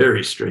 guys.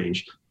 Very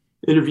strange.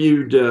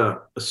 Interviewed a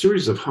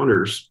series of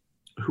hunters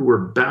who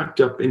were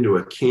backed up into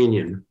a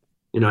canyon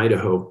in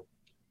Idaho,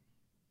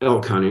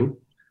 elk hunting.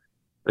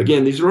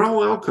 Again, these are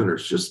all elk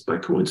hunters, just by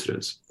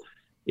coincidence.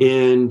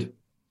 And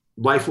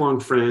lifelong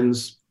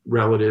friends,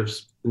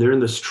 relatives, and they're in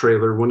this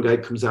trailer. One guy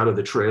comes out of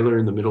the trailer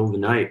in the middle of the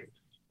night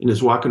and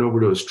is walking over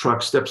to his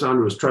truck, steps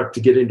onto his truck to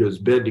get into his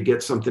bed to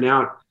get something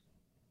out.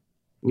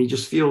 And he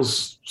just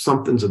feels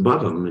something's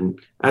above him. And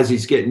as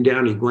he's getting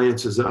down, he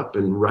glances up,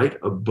 and right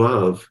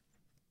above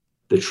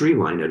the tree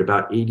line at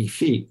about 80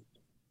 feet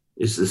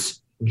is this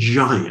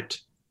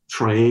giant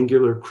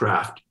triangular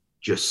craft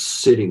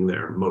just sitting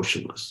there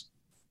motionless.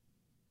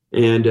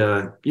 And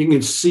you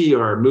can see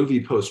our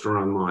movie poster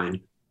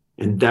online,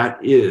 and that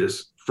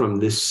is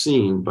from this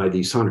scene by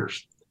these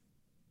hunters.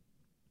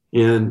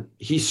 And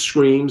he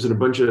screams, and a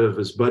bunch of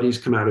his buddies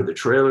come out of the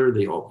trailer.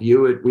 They all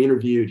view it. We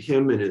interviewed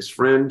him and his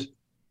friend,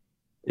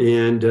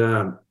 and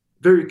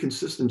very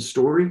consistent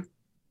story.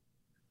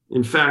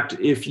 In fact,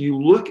 if you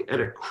look at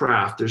a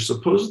craft, there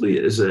supposedly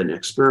is an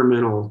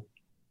experimental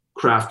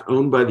craft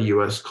owned by the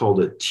U.S. called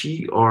a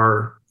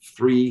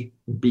TR-3B.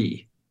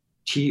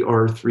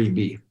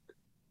 TR-3B.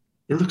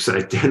 It looks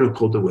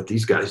identical to what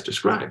these guys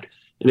described.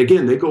 And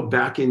again, they go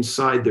back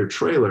inside their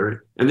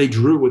trailer and they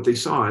drew what they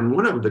saw. And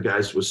one of the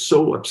guys was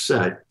so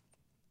upset. I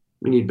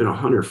mean, he'd been a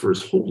hunter for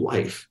his whole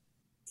life,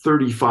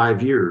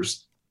 35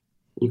 years.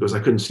 He goes, I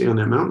couldn't stay on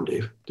that mountain,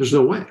 Dave. There's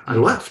no way. I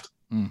left.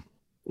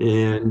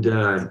 And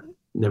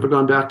never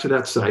gone back to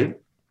that site.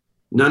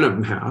 None of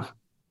them have.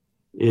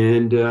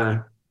 And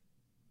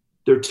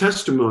their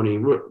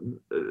testimony,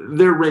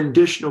 their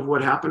rendition of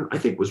what happened, I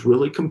think was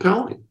really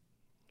compelling.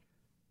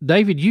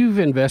 David, you've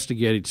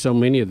investigated so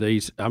many of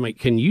these. I mean,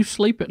 can you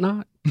sleep at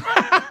night?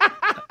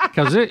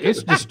 Because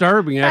it's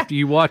disturbing after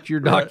you watch your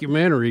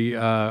documentary.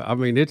 I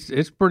mean,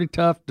 it's pretty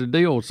tough to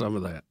deal with some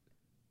of that.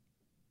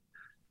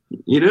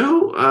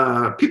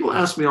 People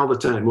ask me all the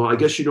time, well, I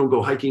guess you don't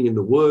go hiking in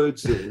the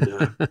woods.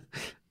 And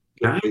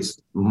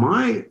guys,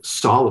 my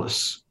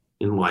solace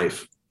in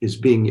life is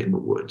being in the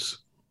woods.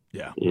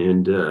 Yeah.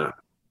 And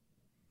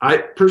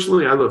I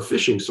love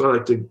fishing. So I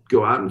like to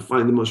go out and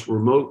find the most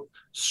remote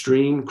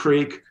stream,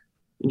 creek,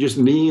 and just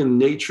me and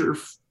nature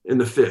and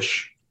the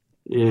fish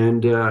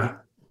and a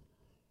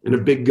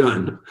big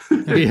gun.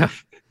 Yeah.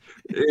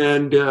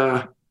 And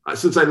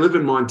since I live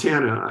in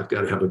Montana, I've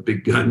got to have a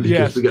big gun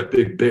because we got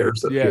big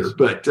bears up here.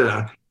 But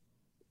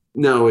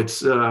no,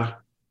 it's I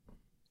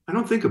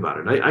don't think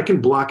about it. I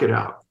can block it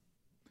out.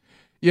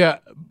 Yeah,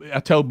 I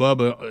told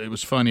Bubba it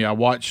was funny. I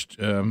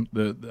watched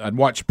I'd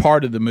watched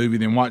part of the movie,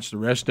 then watched the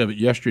rest of it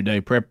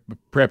yesterday,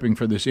 prepping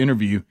for this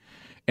interview.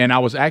 And I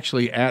was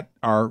actually at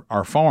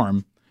our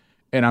farm,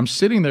 and I'm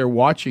sitting there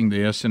watching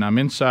this, and I'm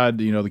inside,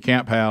 the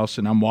camp house,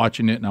 and I'm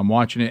watching it,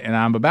 and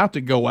I'm about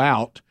to go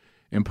out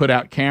and put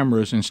out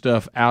cameras and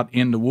stuff out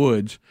in the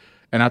woods.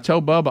 And I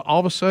told Bubba, all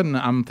of a sudden,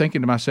 I'm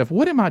thinking to myself,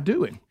 what am I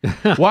doing?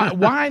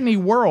 Why in the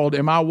world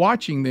am I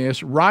watching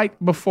this right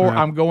before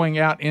I'm going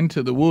out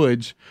into the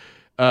woods?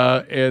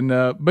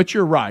 But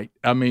you're right.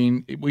 I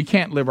mean, we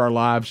can't live our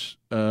lives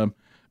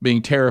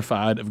being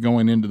terrified of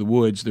going into the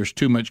woods. There's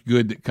too much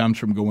good that comes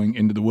from going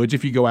into the woods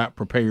if you go out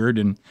prepared.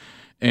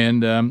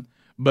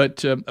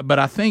 But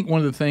I think one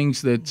of the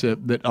things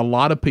that a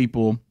lot of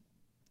people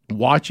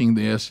watching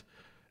this,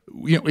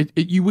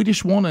 we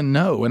just want to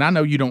know, and I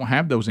know you don't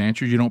have those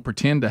answers. You don't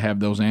pretend to have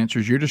those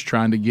answers. You're just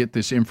trying to get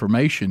this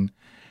information.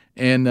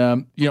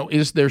 And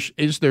is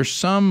there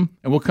some?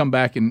 And we'll come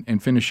back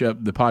and finish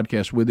up the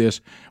podcast with this.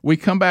 We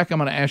come back. I'm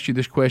going to ask you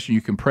this question.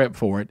 You can prep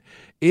for it.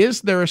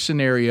 Is there a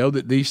scenario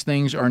that these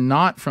things are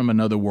not from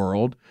another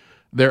world?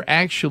 They're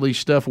actually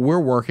stuff we're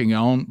working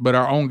on, but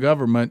our own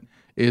government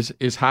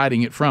is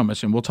hiding it from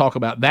us. And we'll talk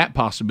about that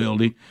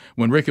possibility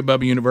when Rick and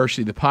Bubba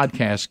University, the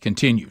podcast,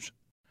 continues.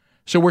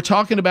 So we're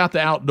talking about the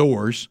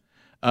outdoors,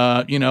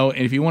 and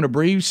if you want to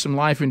breathe some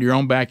life into your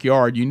own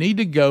backyard, you need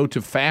to go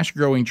to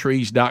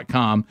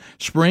fastgrowingtrees.com.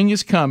 Spring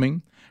is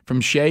coming. From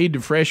shade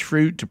to fresh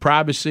fruit to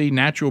privacy,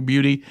 natural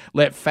beauty,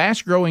 let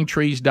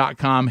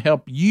fastgrowingtrees.com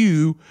help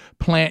you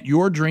plant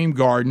your dream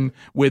garden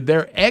with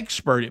their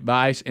expert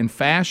advice and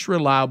fast,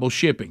 reliable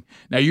shipping.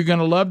 Now, you're going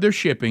to love their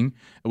shipping.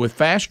 With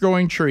Fast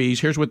Growing Trees,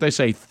 here's what they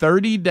say,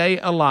 30-day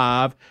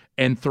alive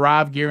and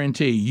thrive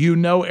guarantee. You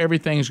know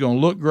everything's going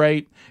to look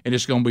great, and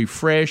it's going to be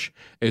fresh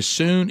as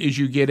soon as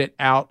you get it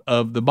out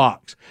of the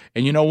box.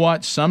 And you know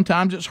what?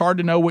 Sometimes it's hard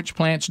to know which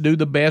plants do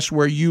the best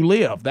where you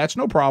live. That's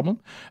no problem.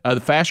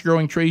 The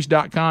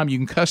fastgrowingtrees.com, you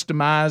can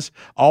customize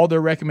all their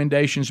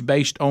recommendations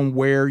based on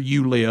where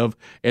you live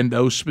and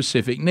those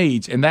specific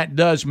needs, and that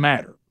does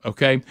matter.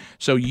 Okay,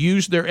 so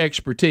use their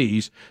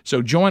expertise.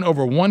 So join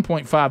over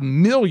 1.5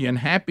 million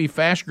happy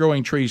Fast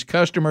Growing Trees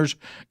customers.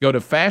 Go to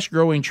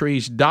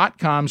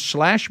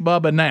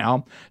fastgrowingtrees.com/Bubba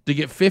now to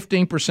get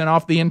 15%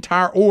 off the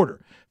entire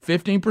order.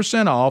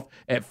 15% off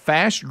at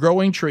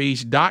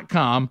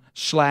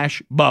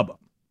fastgrowingtrees.com/Bubba.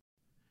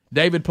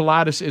 David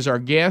Paulides is our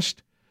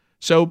guest.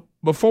 So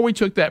before we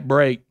took that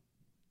break,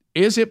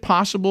 is it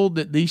possible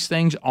that these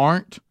things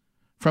aren't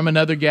from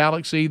another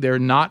galaxy? They're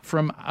not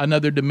from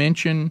another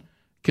dimension?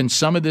 Can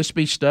some of this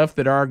be stuff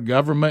that our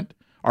government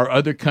or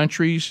other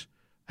countries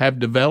have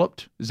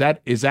developed? Is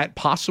that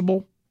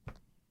possible?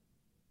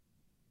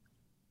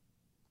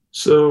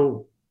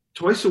 So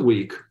twice a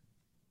week,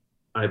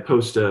 I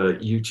post a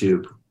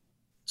YouTube.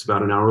 It's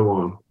about an hour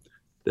long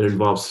that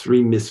involves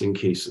 3 missing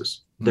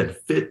cases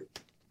that fit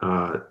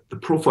the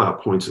profile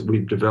points that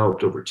we've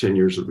developed over 10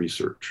 years of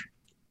research.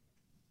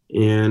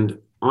 And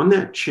on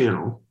that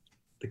channel,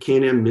 the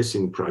Can-Am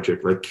Missing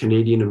Project, like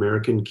Canadian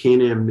American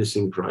Can-Am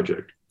Missing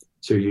Project,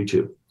 so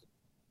YouTube,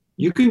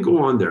 you can go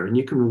on there and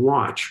you can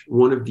watch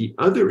one of the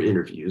other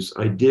interviews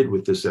I did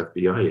with this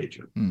FBI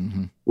agent,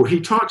 where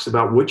he talks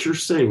about what you're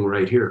saying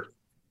right here.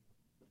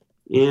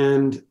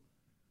 And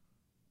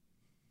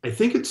I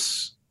think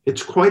it's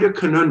quite a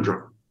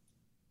conundrum,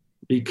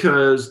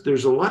 because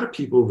there's a lot of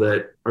people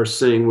that are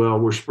saying, well,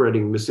 we're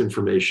spreading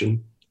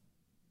misinformation.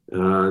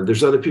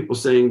 There's other people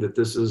saying that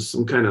this is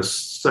some kind of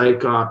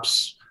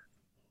psyops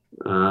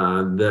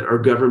that our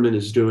government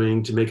is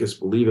doing to make us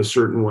believe a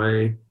certain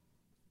way.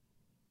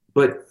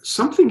 But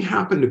something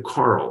happened to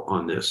Carl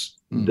on this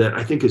that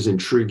I think is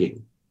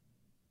intriguing.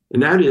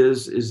 And that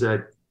is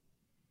that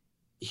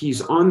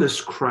he's on this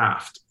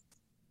craft.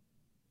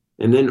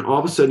 And then all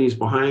of a sudden he's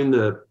behind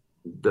the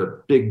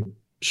big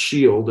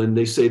shield, and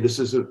they say,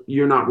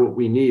 you're not what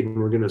we need, and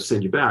we're going to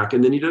send you back.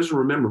 And then he doesn't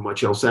remember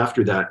much else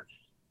after that.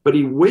 But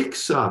he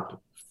wakes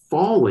up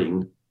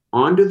falling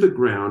onto the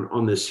ground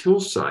on this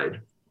hillside,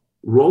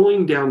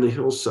 rolling down the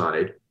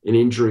hillside and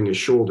injuring his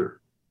shoulder.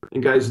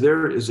 And guys,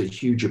 there is a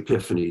huge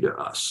epiphany to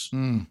us.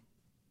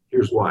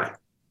 Here's why.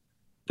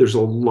 There's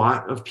a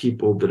lot of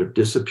people that have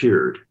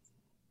disappeared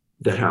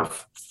that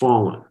have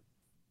fallen,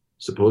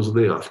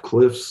 supposedly off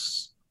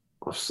cliffs,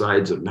 off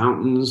sides of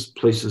mountains,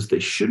 places they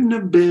shouldn't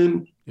have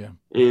been. Yeah.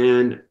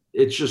 And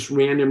it's just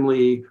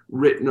randomly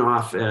written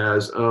off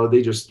as, oh,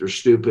 they're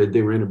stupid.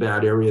 They were in a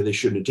bad area. They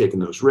shouldn't have taken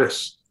those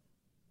risks.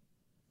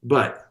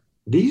 But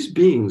these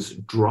beings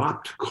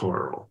dropped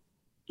Carl,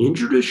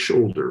 injured his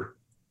shoulder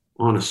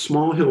on a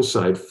small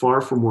hillside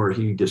far from where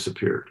he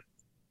disappeared.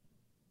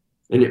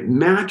 And it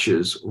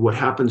matches what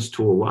happens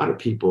to a lot of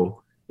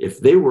people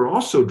if they were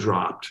also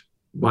dropped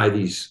by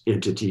these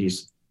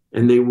entities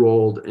and they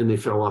rolled and they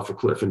fell off a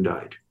cliff and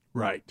died.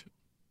 Right.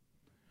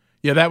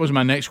 Yeah, that was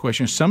my next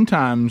question.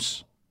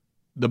 Sometimes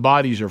the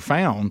bodies are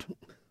found,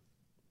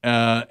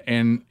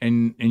 and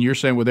you're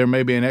saying, well, there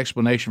may be an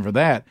explanation for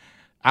that.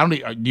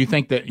 Do you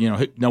think that,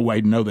 no way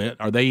to know that.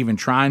 Are they even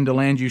trying to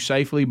land you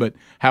safely? But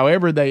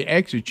however they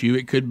exit you,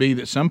 it could be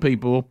that some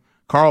people,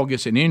 Carl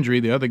gets an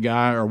injury, the other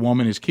guy or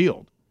woman is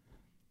killed.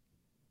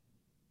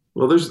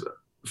 Well, there's,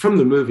 from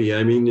the movie,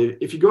 I mean,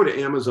 if you go to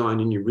Amazon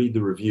and you read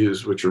the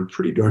reviews, which are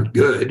pretty darn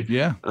good,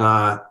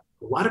 a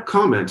lot of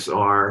comments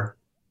are,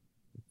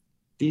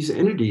 these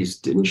entities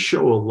didn't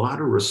show a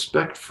lot of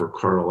respect for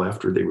Carl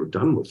after they were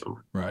done with him.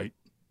 Right.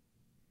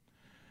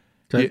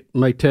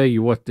 may tell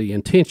you what the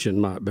intention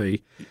might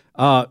be.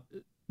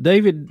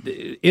 David,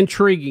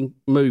 intriguing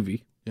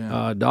movie,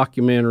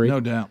 documentary. No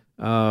doubt.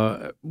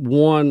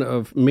 One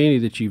of many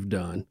that you've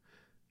done.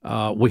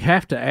 We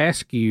have to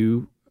ask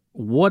you,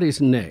 what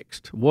is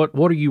next? What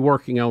are you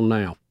working on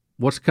now?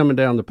 What's coming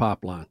down the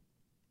pipeline?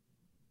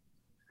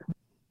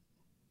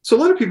 So a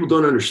lot of people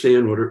don't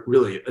understand what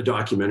really a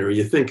documentary.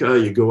 You think,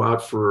 you go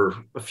out for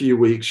a few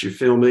weeks, you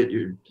film it,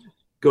 you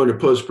go into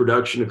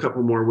post-production, a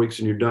couple more weeks,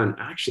 and you're done.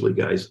 Actually,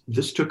 guys,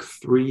 this took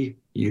 3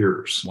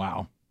 years.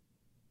 Wow.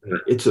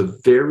 It's a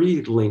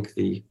very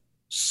lengthy,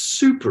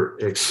 super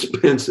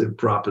expensive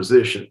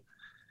proposition.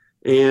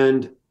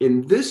 And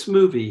in this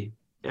movie,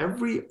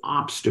 every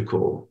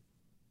obstacle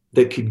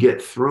that could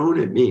get thrown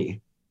at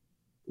me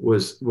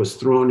was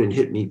thrown and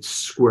hit me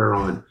square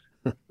on.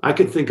 I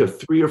could think of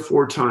 3 or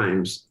 4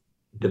 times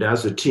that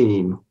as a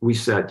team, we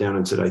sat down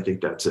and said, I think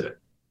that's it.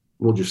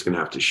 We're just going to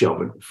have to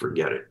shelve it and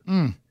forget it.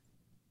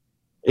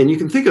 And you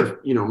can think of,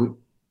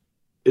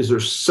 is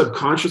there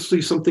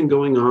subconsciously something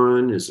going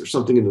on? Is there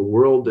something in the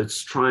world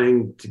that's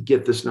trying to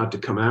get this not to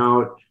come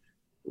out?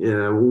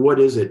 What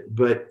is it?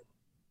 But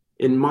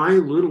in my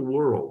little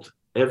world,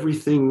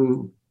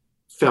 everything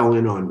fell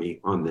in on me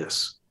on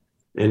this.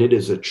 And it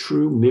is a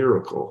true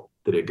miracle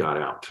that it got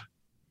out.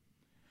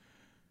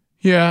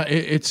 Yeah,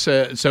 it's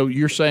so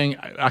you're saying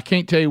I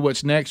can't tell you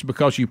what's next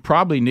because you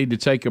probably need to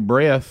take a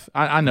breath.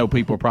 I know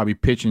people are probably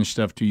pitching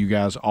stuff to you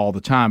guys all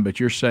the time, but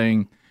you're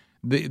saying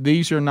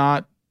these are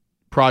not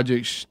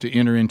projects to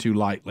enter into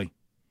lightly.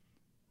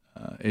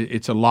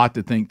 It's a lot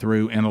to think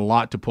through and a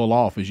lot to pull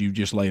off, as you've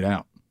just laid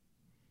out.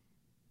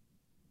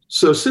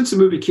 So since the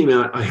movie came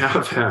out, I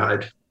have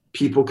had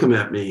people come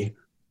at me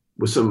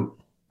with some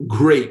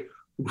great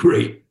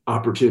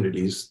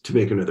opportunities to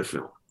make another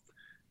film.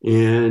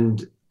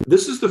 And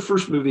this is the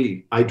first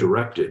movie I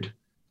directed.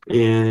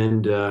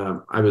 And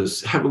I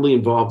was heavily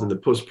involved in the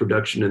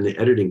post-production and the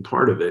editing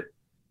part of it.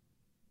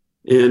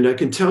 And I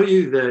can tell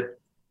you that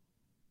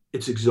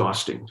it's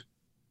exhausting.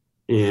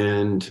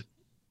 And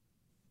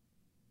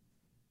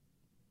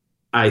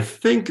I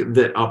think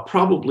that I'll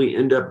probably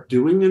end up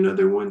doing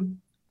another one.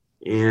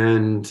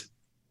 And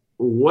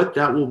what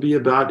that will be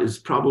about is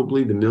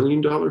probably the $1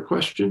 million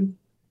question.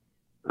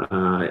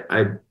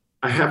 I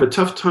have a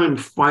tough time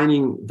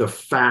finding the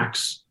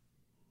facts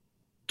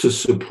to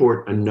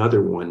support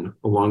another one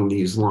along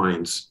these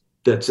lines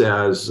that's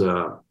as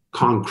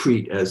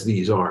concrete as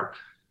these are.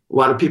 A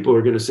lot of people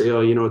are going to say,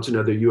 oh, it's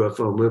another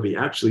UFO movie.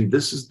 Actually,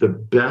 this is the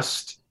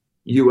best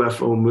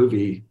UFO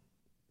movie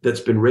that's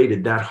been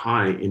rated that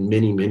high in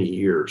many, many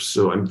years.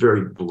 So I'm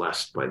very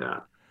blessed by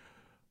that.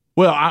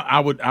 Well, I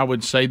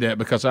would say that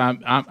because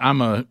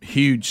I'm a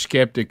huge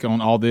skeptic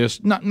on all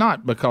this.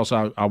 Not because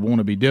I want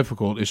to be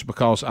difficult. It's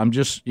because I'm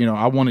just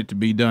I want it to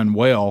be done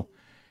well,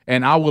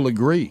 and I will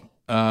agree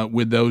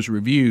with those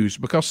reviews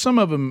because some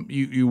of them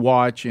you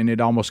watch and it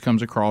almost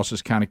comes across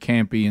as kind of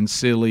campy and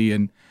silly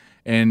and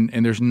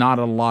there's not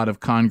a lot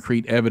of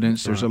concrete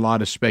evidence. There's a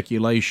lot of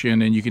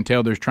speculation, and you can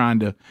tell they're trying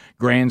to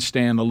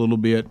grandstand a little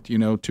bit,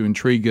 to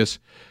intrigue us.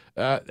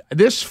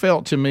 This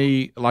felt to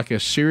me like a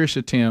serious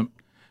attempt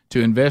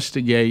to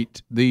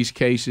investigate these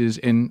cases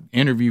and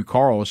interview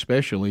Carl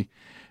especially,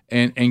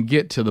 and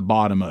get to the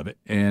bottom of it.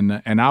 And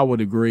I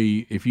would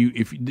agree if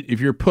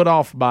you're put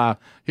off by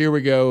here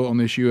we go on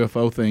this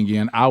UFO thing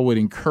again, I would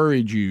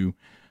encourage you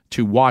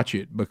to watch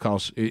it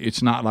because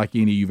it's not like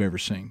any you've ever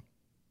seen.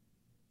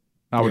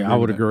 I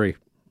would agree.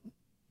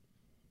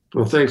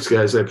 Well, thanks,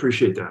 guys. I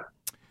appreciate that.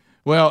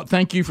 Well,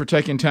 thank you for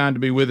taking time to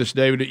be with us,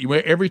 David.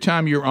 Every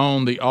time you're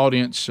on, the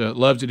audience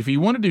loves it. If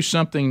you want to do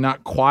something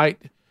not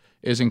quite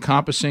as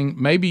encompassing,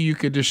 maybe you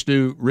could just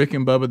do Rick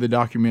and Bubba the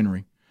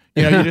documentary.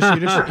 You just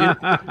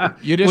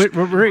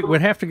Rick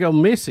would have to go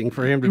missing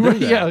for him to do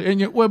that.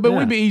 Yeah, but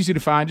we'd be easy to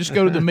find. Just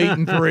go to the meet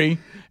and 3,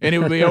 and it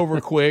would be over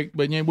quick.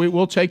 But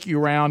we'll take you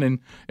around and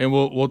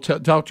we'll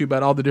talk to you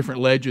about all the different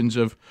legends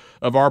of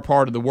our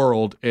part of the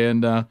world.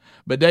 And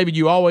but David,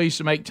 you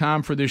always make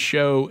time for this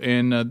show,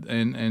 and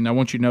I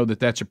want you to know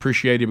that that's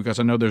appreciated because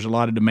I know there's a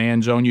lot of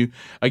demands on you.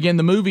 Again,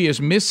 the movie is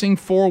Missing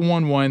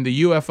 411: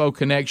 The UFO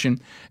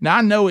Connection. Now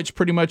I know it's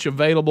pretty much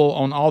available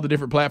on all the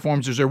different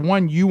platforms. Is there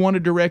one you want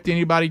to direct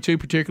anybody to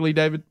particularly,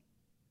 David?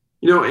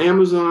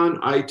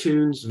 Amazon,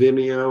 iTunes,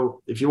 Vimeo.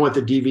 If you want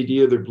the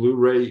DVD or the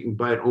Blu-ray, you can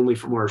buy it only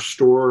from our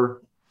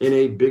store,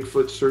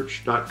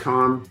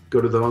 nabigfootsearch.com. Go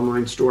to the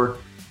online store.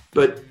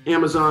 But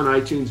Amazon,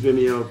 iTunes,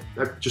 Vimeo,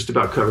 that just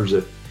about covers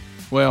it.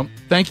 Well,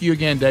 thank you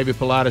again, David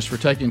Paulides, for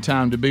taking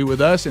time to be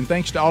with us. And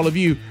thanks to all of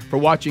you for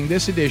watching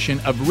this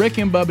edition of Rick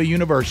and Bubba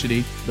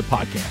University, the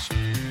podcast.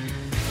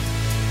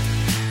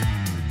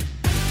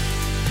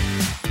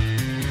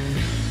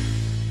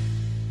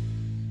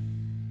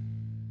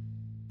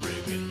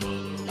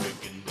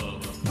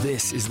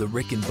 This is the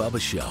Rick and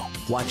Bubba Show.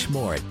 Watch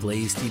more at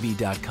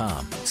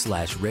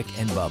blazetv.com/Rick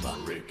and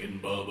Bubba. Rick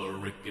and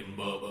Bubba, Rick and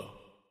Bubba.